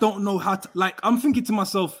 and I don't know how to, like, I'm thinking to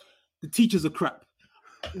myself, the teachers are crap.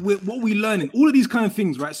 What are we learning? All of these kind of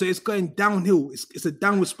things, right? So it's going downhill. It's a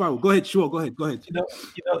downward spiral. Go ahead. Go ahead.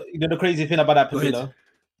 You know the crazy thing about that, Pabilo?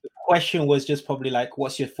 The question was just probably like,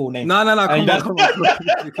 "What's your full name?" No.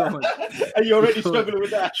 Come on. Are you already struggling with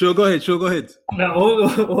that? Sure, go ahead. No, all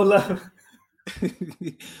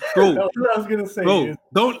bro, what I was gonna say. Bro,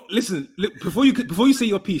 don't listen. Look, before you say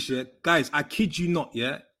your piece, yeah, guys, I kid you not,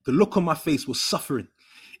 yeah. The look on my face was suffering.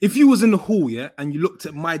 If you was in the hall, yeah, and you looked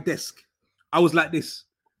at my desk, I was like this.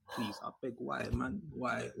 Please, I beg, why, man?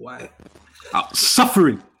 Why?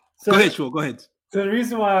 Suffering. So, go ahead. So the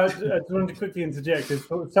reason why I just wanted to quickly interject is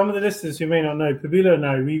for some of the listeners who may not know, Pabilo and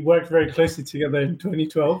I, we worked very closely together in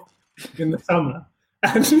 2012 in the summer.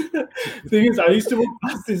 And the thing is, I used to walk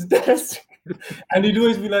past his desk and he'd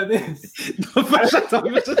always be like this. Shut up.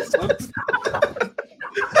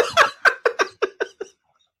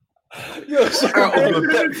 You're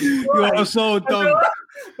so dumb.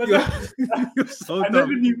 You're so dumb. I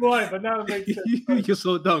never knew why, but now it makes sense. You're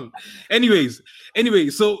so dumb. Anyway,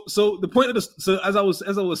 so the point of so as I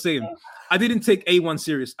was saying, I didn't take A1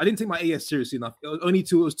 serious. I didn't take my AS seriously enough. It was only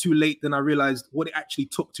till it was too late. Then I realized what it actually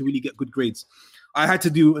took to really get good grades. I had to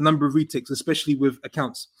do a number of retakes, especially with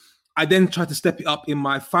accounts. I then tried to step it up in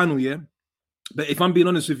my final year. But if I'm being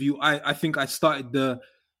honest with you, I think I started the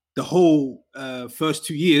whole first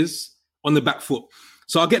 2 years on the back foot.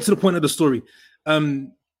 So I'll get to the point of the story.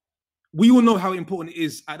 We all know how important it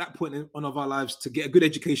is at that point of our lives to get a good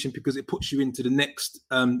education because it puts you into the next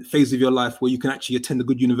phase of your life where you can actually attend a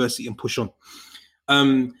good university and push on.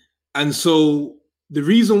 And so the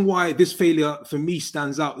reason why this failure for me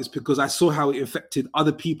stands out is because I saw how it affected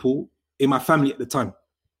other people in my family at the time.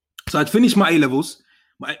 So I'd finished my A-levels.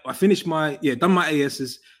 I finished done my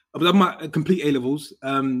ASs. I've done my complete A-levels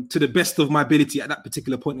to the best of my ability at that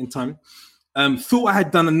particular point in time. Thought I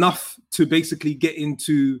had done enough to basically get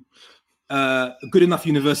into good enough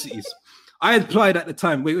universities. I had applied at the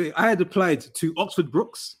time. I had applied to Oxford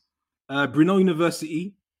Brookes, Brunel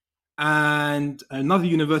University, and another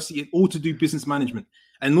university, all to do business management.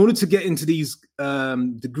 And in order to get into these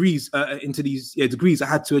degrees, I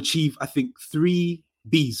had to achieve, I think, 3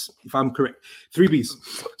 Bs, if I'm correct, 3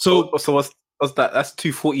 Bs. So what's that? That's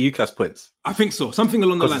 240 UCAS points. I think so. Something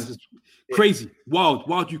along the lines. It's crazy, wild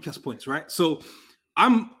UCAS points, right? So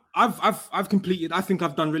I've completed. I think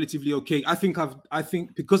I've done relatively okay. I think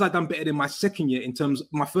because I've done better than my second year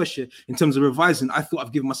my first year in terms of revising, I thought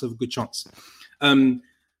I've given myself a good chance. The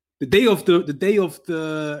day of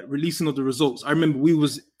the releasing of the results, I remember we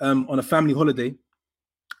was on a family holiday,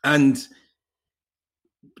 and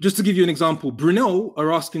just to give you an example, Brunel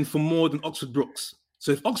are asking for more than Oxford Brookes.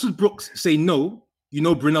 So if Oxford Brookes say no,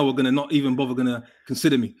 Brunel are gonna not even bother gonna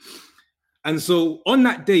consider me. And so on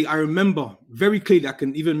that day, I remember very clearly, I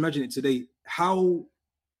can even imagine it today, how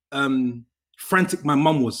frantic my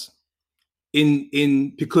mum was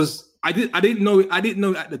because I didn't know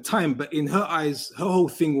at the time, but in her eyes, her whole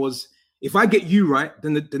thing was, if I get you right,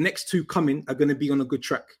 then the next 2 coming are going to be on a good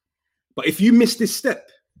track. But if you miss this step,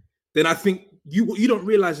 then I think what you don't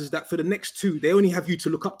realize is that for the next 2, they only have you to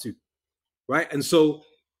look up to, right? And so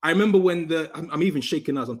I remember when I'm even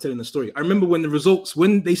shaking as I'm telling the story. I remember when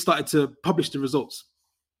they started to publish the results,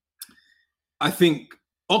 I think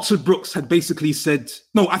Oxford Brookes had basically said,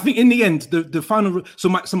 no, I think in the end, the final, so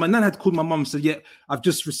my nan had called my mum and said, yeah, I've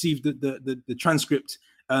just received the transcript.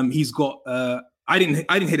 He's got, I didn't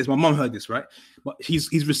hear this, my mum heard this, right? But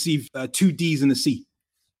he's received 2 Ds and a C.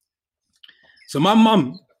 So my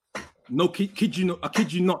mum, I kid you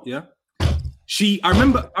not, yeah? I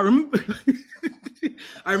remember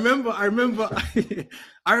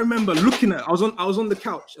looking at, I was on the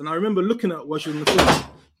couch and I remember looking at her while she was on the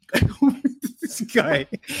phone. guy.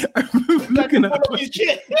 I remember looking at. Full of his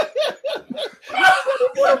shit.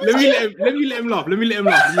 Let me let him laugh. Let me let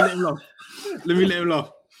him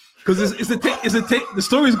laugh. Because the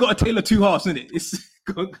story's got a tale of two halves, isn't it?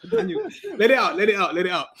 Go on, Daniel. Let it out.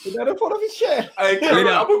 Is that a full of his shit? I Let it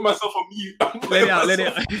out. put myself on mute. Let it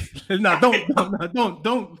out. No,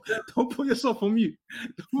 don't put yourself on mute.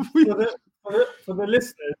 For the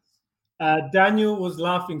listeners, Daniel was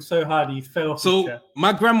laughing so hard he fell off his So chair.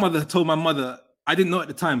 my grandmother told my mother, I didn't know at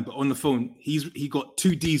the time, but on the phone, he got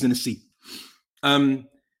 2 D's and a C.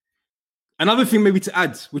 Another thing maybe to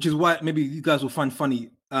add, which is why maybe you guys will find funny.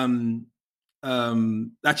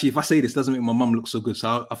 Actually, if I say this, doesn't make my mum look so good,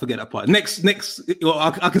 so I'll forget that part. Next, well,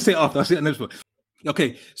 I can say it after. I'll say it next one.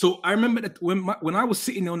 Okay, so I remember that when I was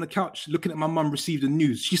sitting there on the couch looking at my mum receive the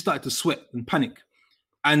news, she started to sweat and panic.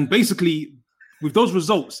 And basically, with those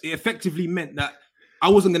results, it effectively meant that I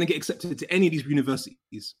wasn't going to get accepted to any of these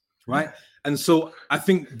universities, right? And so I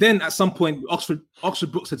think then at some point, Oxford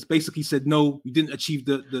Brookes had basically said, no, you didn't achieve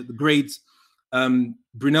the grades.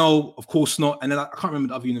 Brunel, of course not. And then I can't remember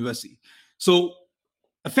the other university. So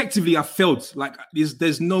effectively, I failed. Like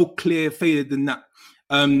there's no clear failure than that.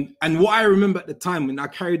 And what I remember at the time, and I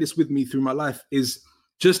carry this with me through my life, is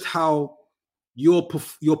just how your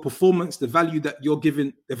performance, the value that you're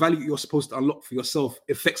given, the value you're supposed to unlock for yourself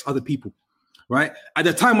affects other people, right? At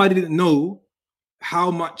the time, I didn't know how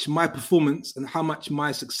much my performance and how much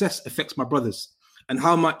my success affects my brothers, and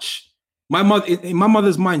how much my mother, in my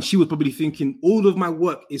mother's mind, she was probably thinking, all of my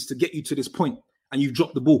work is to get you to this point, and you've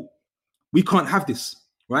dropped the ball. We can't have this,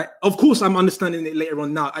 right? Of course, I'm understanding it later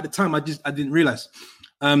on now. At the time, I didn't realize.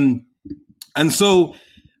 And so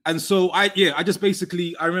I just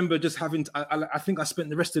basically, I remember just having I think I spent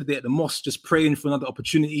the rest of the day at the mosque just praying for another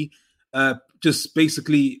opportunity. Just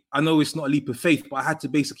basically, I know it's not a leap of faith, but I had to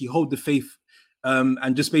basically hold the faith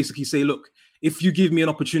and just basically say, look, if you give me an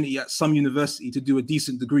opportunity at some university to do a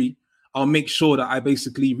decent degree, I'll make sure that I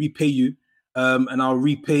basically repay you, and I'll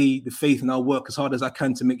repay the faith, and I'll work as hard as I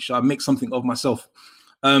can to make sure I make something of myself.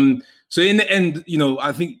 So in the end, you know,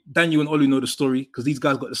 I think Daniel and Olu know the story because these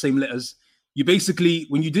guys got the same letters. You basically,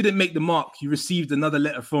 when you didn't make the mark, you received another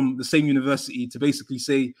letter from the same university to basically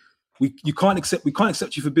say, we can't accept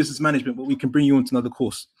you for business management, but we can bring you onto another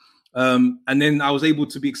course. And then I was able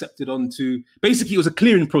to be accepted onto, basically it was a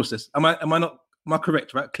clearing process. Am I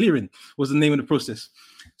correct, right? Clearing was the name of the process.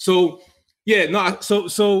 So yeah, no,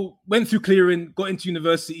 so went through clearing, got into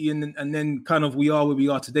university, and then kind of we are where we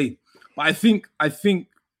are today. But I think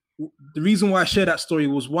the reason why I share that story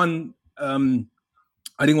was, one,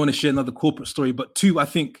 I didn't want to share another corporate story, but two, I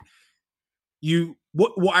think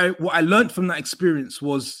what I learned from that experience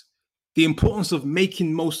was the importance of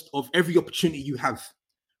making most of every opportunity you have,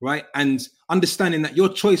 right? And understanding that your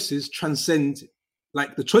choices transcend,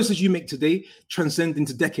 like the choices you make today transcend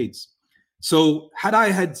into decades. So had I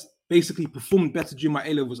had basically performed better during my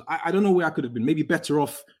A-levels, I don't know where I could have been, maybe better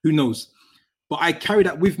off, who knows? But I carry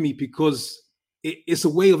that with me because it's a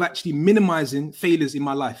way of actually minimizing failures in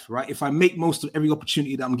my life, right? If I make most of every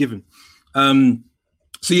opportunity that I'm given.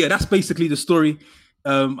 So yeah, that's basically the story.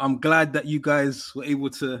 I'm glad that you guys were able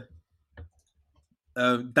to,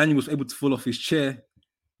 Daniel was able to fall off his chair.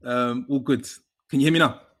 All good. Can you hear me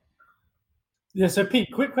now? Yeah, so Pete,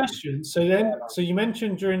 quick question. So you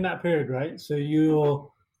mentioned during that period, right? So you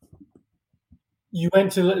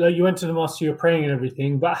went to the mosque, you were praying and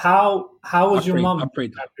everything, but how was your mum?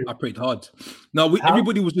 I prayed hard. No,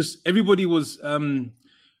 everybody was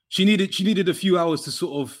she needed a few hours to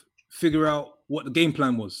sort of figure out what the game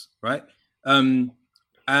plan was, right? And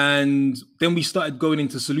then we started going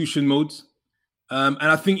into solution mode. And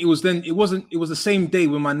I think it was the same day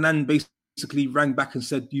when my nan basically rang back and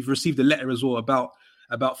said, you've received a letter as well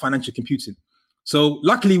about financial computing. So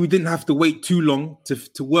luckily we didn't have to wait too long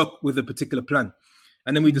to work with a particular plan.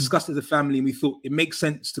 And then we discussed it as a family, and we thought it makes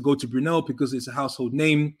sense to go to Brunel because it's a household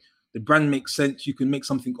name. The brand makes sense. You can make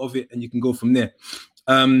something of it, and you can go from there.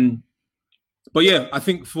 But yeah, I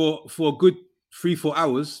think for a good 3-4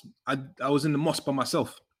 hours, I was in the mosque by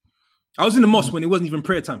myself. I was in the mosque when it wasn't even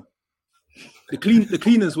prayer time. The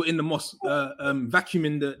cleaners were in the mosque,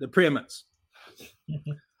 vacuuming the prayer mats.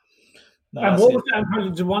 No, and what was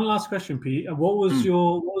that? One last question, Pete. And what was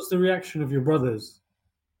the reaction of your brothers?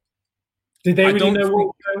 Did they really know what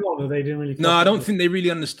was going on, or they didn't really? No, I don't think they really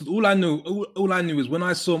understood. All I knew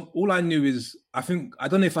is I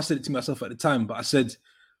don't know if I said it to myself at the time, but I said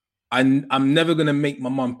I'm never gonna make my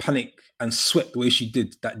mom panic and sweat the way she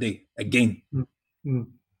did that day again. Mm-hmm.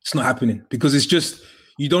 It's not happening, because it's just,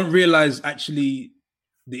 you don't realize actually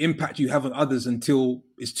the impact you have on others until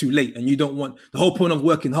it's too late, and you don't want, the whole point of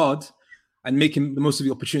working hard and making the most of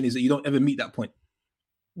the opportunities that you don't ever meet that point.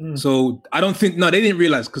 So I don't think they didn't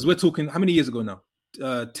realize, because we're talking how many years ago now?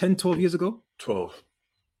 10, 12 years ago? 12.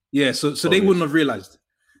 Yeah, so they wouldn't have realized.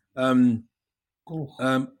 I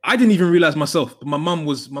didn't even realize myself, but my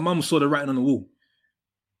mum saw the writing on the wall.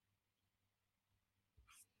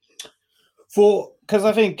 Because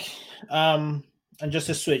I think, and just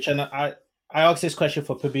to switch, and I asked this question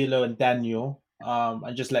for Pabilo and Daniel,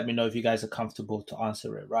 and just let me know if you guys are comfortable to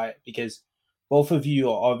answer it, right? Because both of you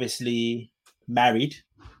are obviously married,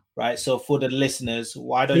 right? So for the listeners,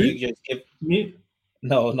 why don't you just give me?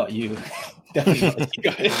 No, not you. Definitely not you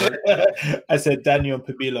guys. I said Daniel and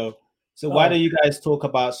Pabilo. So why don't you guys talk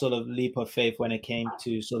about sort of leap of faith when it came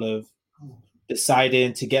to sort of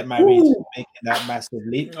deciding to get married, making that massive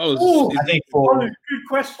leap? I think for good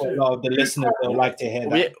question. a lot of the listeners, they'll like to hear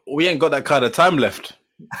that. We ain't got that kind of time left.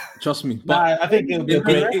 Trust me. But I think it'll be a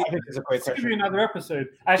great. I think it's a great It's gonna be question. another episode.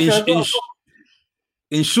 Actually,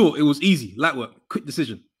 in short, it was easy, light work, quick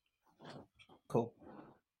decision. Cool.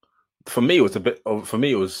 For me, it was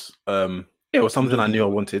something I knew I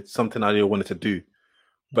wanted, something I knew I wanted to do,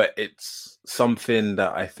 but it's something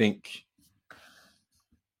that I think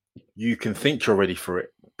you can think you're ready for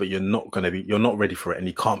it, but you're not ready for it, and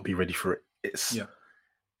you can't be ready for it. It's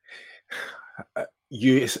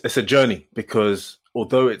a journey, because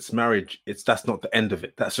although it's marriage, that's not the end of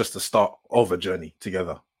it. That's just the start of a journey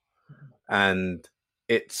together. And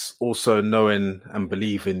it's also knowing and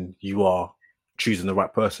believing you are choosing the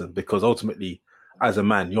right person, because ultimately, as a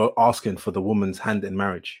man, you're asking for the woman's hand in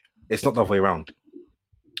marriage. It's not the other way around.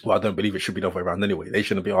 Well, I don't believe it should be the other way around anyway. They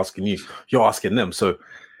shouldn't be asking you. You're asking them. So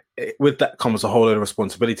with that comes a whole lot of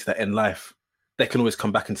responsibility that in life, they can always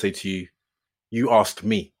come back and say to you, you asked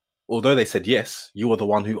me. Although they said yes, you were the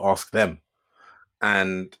one who asked them.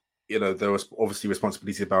 And, there was obviously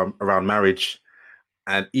responsibility around marriage.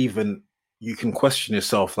 And even you can question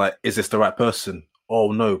yourself, like, is this the right person?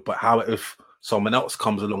 Oh, no. But how if someone else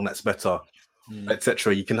comes along that's better,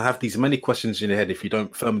 etc.? You can have these many questions in your head if you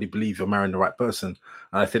don't firmly believe you're marrying the right person.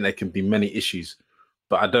 And I think there can be many issues.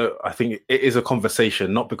 But I think it is a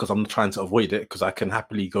conversation, not because I'm trying to avoid it, because I can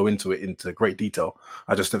happily go into great detail.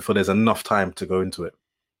 I just don't feel there's enough time to go into it.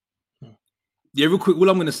 Yeah, real quick, all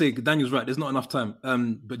I'm going to say, Daniel's right, there's not enough time.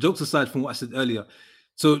 But jokes aside from what I said earlier,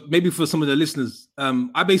 so maybe for some of the listeners,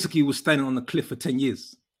 I basically was standing on the cliff for 10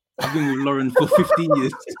 years. I've been with Lauren for 15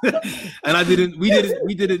 years. And we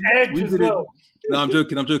didn't. Well. No, I'm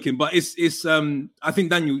joking. But it's I think,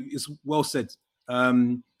 Daniel, it's well said.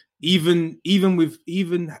 Even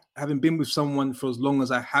having been with someone for as long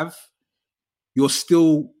as I have, you're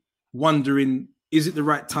still wondering, is it the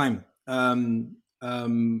right time?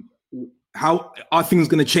 How are things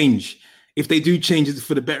going to change? If they do change, is it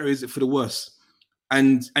for the better? Is it for the worse?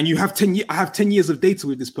 And you have 10 years. I have 10 years of data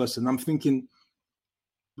with this person. I'm thinking,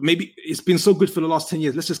 maybe it's been so good for the last 10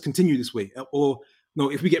 years. Let's just continue this way. Or no,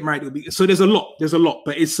 if we get married, it'll be. So there's a lot.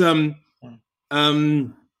 But it's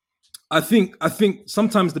I think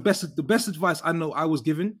sometimes the best advice I know I was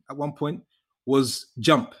given at one point was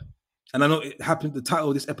jump. And I know it happened. The title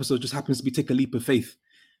of this episode just happens to be Take a Leap of Faith.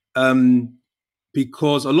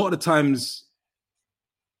 Because a lot of the times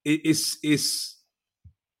there's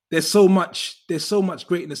so much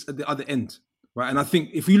greatness at the other end, right? And I think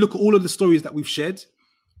if you look at all of the stories that we've shared,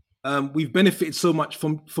 we've benefited so much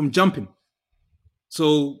from jumping.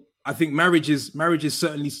 So I think marriage is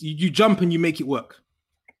certainly, you jump and you make it work.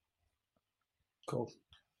 Cool.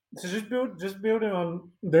 So just building on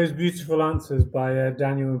those beautiful answers by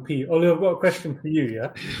Daniel and Pete. Ollie, I've got a question for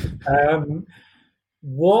you. Yeah.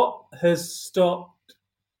 What has stopped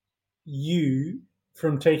you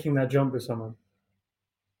from taking that jump with someone?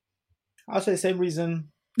 I'll say same reason.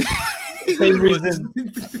 Same reason.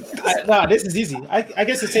 No, this is easy. I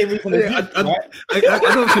guess the same reason as you. I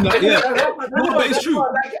don't think that. Yeah, no, but it's true.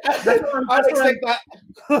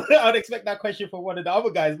 I'd expect that question from one of the other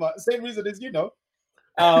guys, but same reason as you know.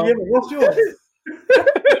 Yeah, but what's yours?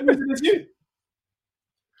 Same reason as you.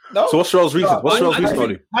 No? So what's Charles' reason? What's Charles' reason,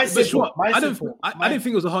 Ollie? Mine's simple. I didn't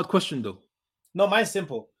think it was a hard question though. No, mine's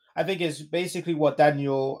simple. I think it's basically what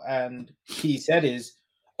Daniel and Pete said is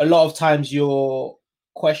a lot of times you're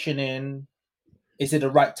questioning, is it the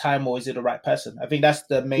right time or is it the right person? I think that's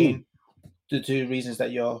the two reasons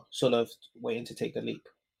that you're sort of waiting to take the leap.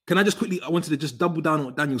 Can I just quickly, I wanted to just double down on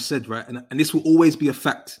what Daniel said, right? And this will always be a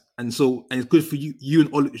fact. And it's good for you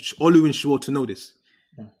and Olu and Shaw to know this.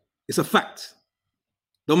 Yeah. It's a fact.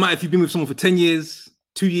 Don't matter if you've been with someone for 10 years,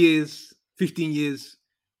 2 years, 15 years.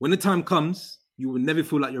 When the time comes, you will never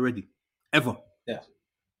feel like you're ready. Ever. Yeah.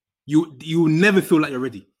 You will never feel like you're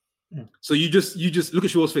ready. Yeah. So you just look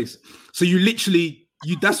at Shaw's face. So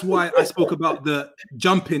that's why I spoke about the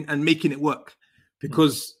jumping and making it work.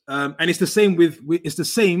 because and it's the same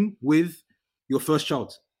with your first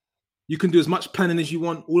child. You can do as much planning as you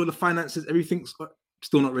want, all of the finances, everything's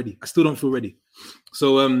still not ready. I still don't feel ready.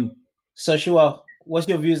 So So Shua, what's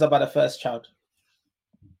your views about the first child?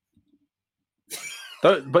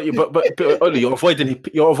 But Oli, you're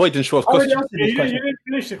avoiding Shua's I already question. answered Yeah, this you question. didn't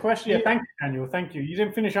finish the question. Yeah, thank you, Daniel. Thank you. You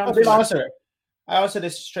didn't finish I answering. didn't answer it. I answered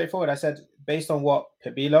this straightforward. I said, based on what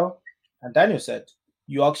Pabilo and Daniel said,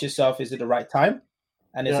 you ask yourself, is it the right time?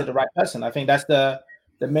 And is Yeah. it the right person? I think that's the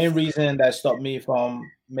main reason that stopped me from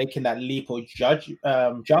making that leap or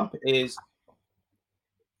jump is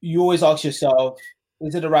you always ask yourself,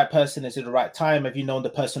 is it the right person? Is it the right time? Have you known the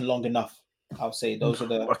person long enough? I'll say those are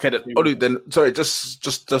the Okay, then, Oli, then sorry,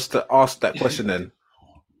 just to ask that question then,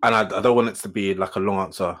 and I don't want it to be like a long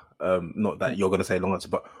answer. Not that you're going to say a long answer,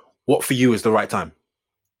 but what for you is the right time,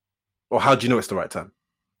 or how do you know it's the right time?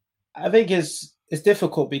 I think it's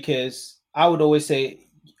difficult because I would always say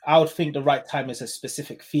I would think the right time is a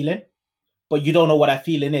specific feeling, but you don't know what that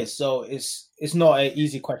feeling is. So it's not an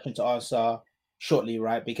easy question to answer shortly,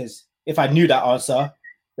 right? Because if I knew that answer,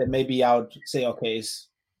 then maybe I would say, okay, it's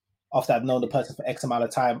after I've known the person for X amount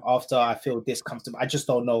of time, after I feel this comfortable. I just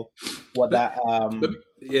don't know what that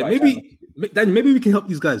yeah, right maybe Daniel, maybe we can help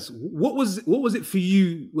these guys. What was it for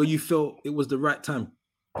you where you felt it was the right time?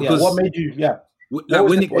 Yeah, what made you? Yeah, Like what was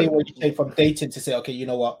when the it, day where you take from dating to say, okay, you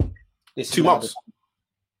know what, this is 2 now months. the time.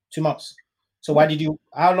 2 months. So why did you?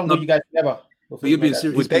 How long were you guys together? before you're you being made that?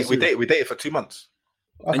 serious. We dated for 2 months.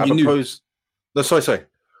 Okay. And I you knew. proposed. No, sorry.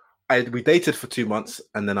 We dated for 2 months,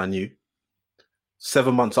 and then I knew.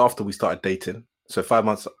 7 months after we started dating, so 5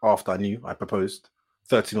 months after I knew, I proposed.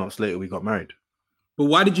 13 months later, we got married But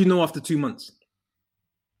why did you know after 2 months?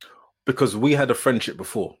 because we had a friendship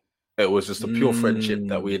before. It was just a pure friendship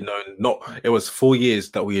that we had known. It was 4 years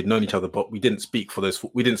that we had known each other, but we didn't speak for those.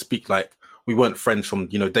 We didn't speak like we weren't friends from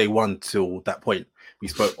day one till that point. We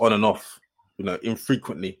spoke on and off,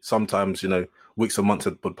 infrequently. Sometimes weeks or months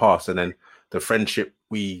would pass, and then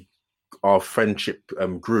our friendship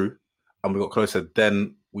grew, and we got closer.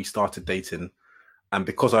 Then we started dating, and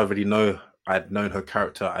because I'd known her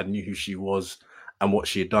character, I knew who she was and what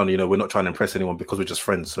she had done. We're not trying to impress anyone because we're just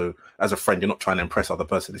friends. So as a friend, you're not trying to impress other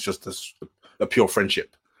person. It's just a pure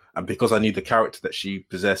friendship. And because I knew the character that she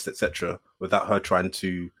possessed, etc., without her trying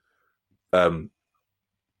to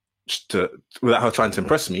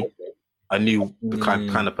impress me, I knew the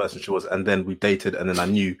kind of person she was. And then we dated, and then I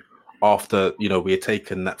knew after we had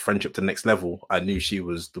taken that friendship to the next level, I knew she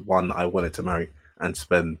was the one I wanted to marry and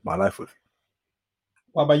spend my life with.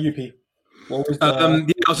 What about you, P? What was I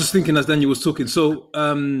was just thinking as Daniel was talking. So,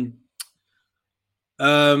 in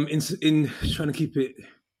trying to keep it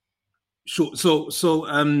short. So,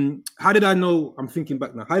 how did I know? I'm thinking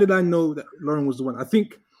back now. How did I know that Lauren was the one? I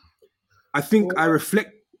think I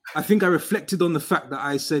reflected on the fact that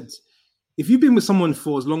I said, if you've been with someone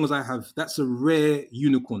for as long as I have, that's a rare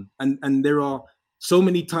unicorn. And there are so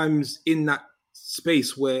many times in that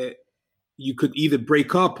space where you could either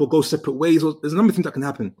break up or go separate ways, or there's a number of things that can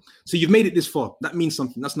happen. So you've made it this far. That means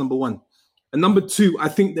something. That's number one. And number two, I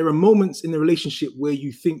think there are moments in the relationship where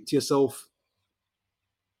you think to yourself,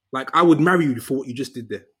 like, I would marry you for what you just did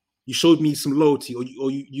there. You showed me some loyalty, or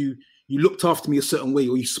you looked after me a certain way,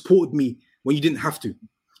 or you supported me when you didn't have to.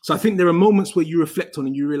 So I think there are moments where you reflect on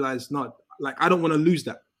and you realize, no, like, I don't want to lose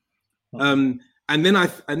that. And then I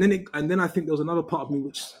think there was another part of me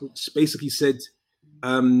which basically said,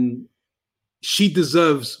 she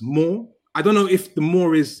deserves more. I don't know if the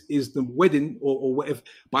more is the wedding or whatever,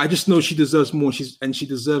 but I just know she deserves more. She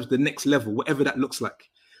deserves the next level, whatever that looks like.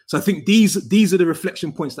 So I think these are the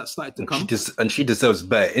reflection points that started to come. And she deserves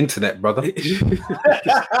better internet, brother.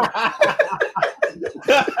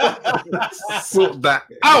 Sort that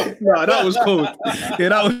out. No, that was cold. Yeah,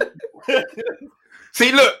 that was.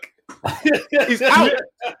 See, look, he's out.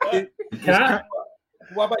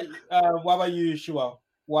 What about you, Shua?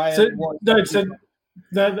 Why? So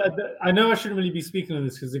I know I shouldn't really be speaking on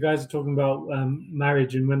this because the guys are talking about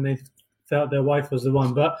marriage and when they felt their wife was the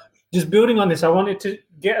one. But just building on this, I wanted to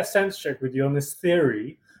get a sense check with you on this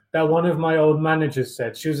theory that one of my old managers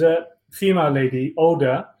said. She was a female lady,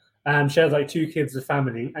 older, and she has like 2 kids, a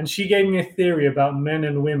family. And she gave me a theory about men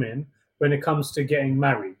and women when it comes to getting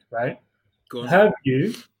married, right? Her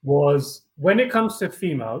view was when it comes to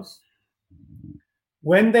females,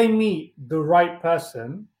 when they meet the right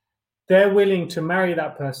person, they're willing to marry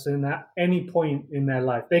that person at any point in their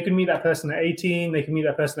life. They can meet that person at 18, they can meet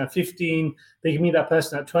that person at 15, they can meet that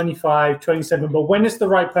person at 25, 27. But when it's the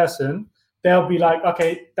right person, they'll be like,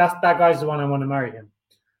 okay, that guy's the one, I want to marry him.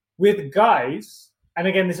 With guys, and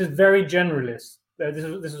again, this is very generalist.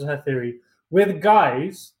 This was her theory. With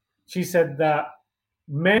guys, she said that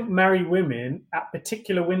men marry women at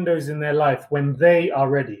particular windows in their life when they are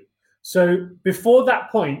ready. So before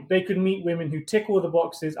that point, they could meet women who tick all the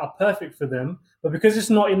boxes, are perfect for them, but because it's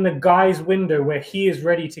not in the guy's window where he is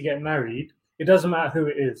ready to get married, it doesn't matter who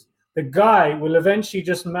it is. The guy will eventually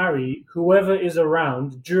just marry whoever is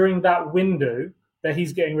around during that window that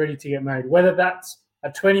he's getting ready to get married, whether that's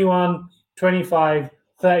at 21, 25,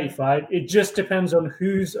 35. It just depends on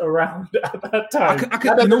who's around at that time. That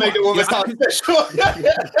doesn't make the woman sound special.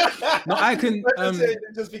 No, I can.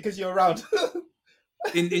 Just because you're around.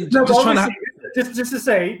 Just to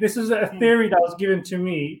say, this is a theory that was given to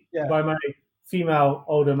me by my female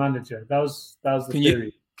older manager. That was the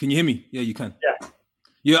theory. Can you hear me? Yeah, you can.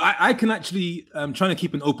 Yeah, I can actually. I'm trying to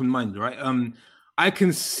keep an open mind, right? I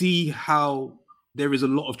can see how there is a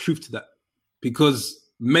lot of truth to that, because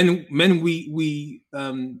men we're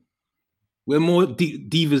more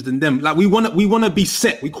divas than them. Like we want to be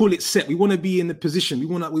set. We call it set. We want to be in the position. We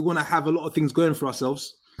want to have a lot of things going for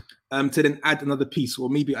ourselves. To then add another piece, or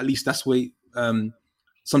maybe at least that's the way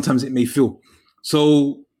sometimes it may feel.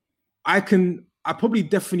 So I probably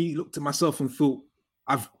definitely looked at myself and thought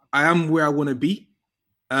I am where I want to be.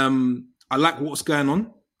 I like what's going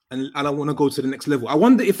on, and I want to go to the next level. I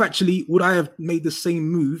wonder if actually would I have made the same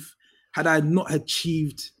move had I not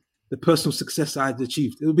achieved the personal success I had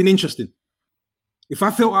achieved. It would have been interesting. If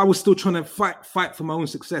I felt I was still trying to fight for my own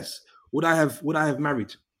success, would I have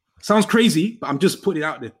married? Sounds crazy, but I'm just putting it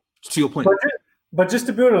out there. To your point. But just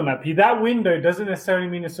to build on that, P, that window doesn't necessarily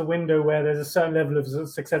mean it's a window where there's a certain level of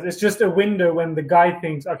success. It's just a window when the guy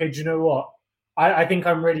thinks, okay, do you know what? I think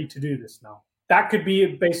I'm ready to do this now. That could be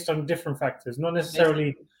based on different factors, not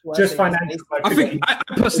necessarily just financial. I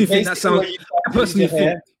personally think that sounds.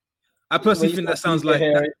 I personally think that sounds like.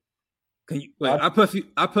 Can you wait? I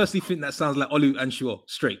personally think that sounds like Olu and Shuo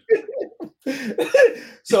straight.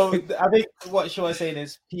 So I think what Shuo is saying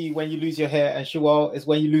is, P, when you lose your hair, and Shuo is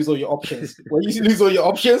when you lose all your options. When you lose all your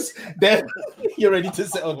options, then you're ready to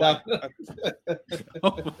settle down.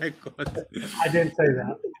 Oh my god! I didn't say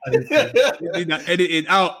that. You need that edited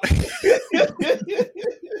out.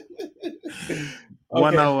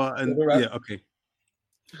 1 hour and yeah, okay.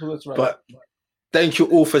 But thank you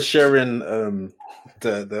all for sharing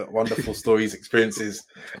the wonderful stories, experiences,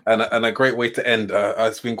 and a great way to end.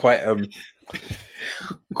 It's been quite I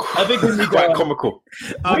think we need quite comical.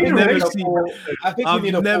 I think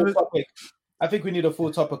we need a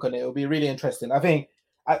full topic on it. It'll be really interesting. I think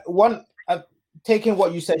taking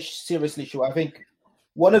what you said seriously, Shuo, I think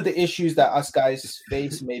one of the issues that us guys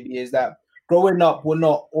face maybe is that growing up, we're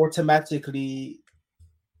not automatically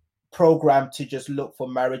programmed to just look for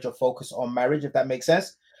marriage or focus on marriage, if that makes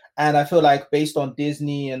sense. And I feel like based on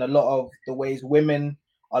Disney and a lot of the ways women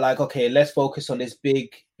are like, okay, let's focus on this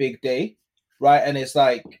big day, right? And it's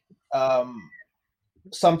like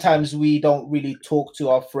sometimes we don't really talk to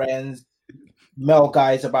our friends, male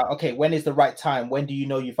guys, about, okay, when is the right time? When do you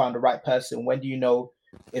know you found the right person? When do you know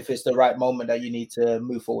if it's the right moment that you need to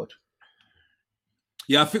move forward?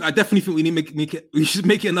 Yeah, I definitely think we need we should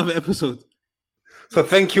make it another episode. So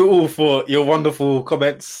thank you all for your wonderful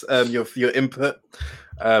comments, your input.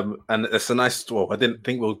 And it's a nice. Well, I didn't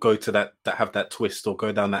think we'll go to that have that twist or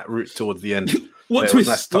go down that route towards the end. What twist?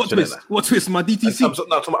 Nice what twist? My DTC? No.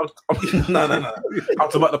 I'm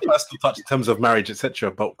talking about the personal touch in terms of marriage, etc.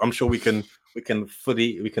 But I'm sure we can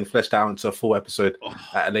flesh that out into a full episode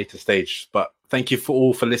at a later stage. But thank you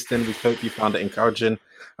for listening. We hope you found it encouraging,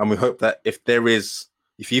 and we hope that if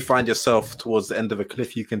you find yourself towards the end of a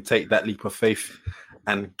cliff, you can take that leap of faith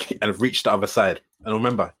and reach the other side. And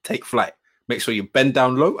remember, take flight. Make sure you bend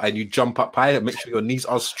down low and you jump up high, and make sure your knees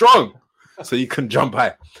are strong so you can jump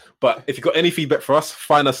high. But if you've got any feedback for us,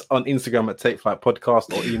 find us on Instagram at Take Flight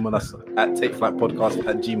Podcast, or email us at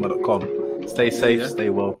takeflightpodcast@gmail.com. Stay safe, stay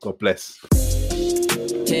well. God bless.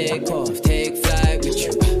 Take off.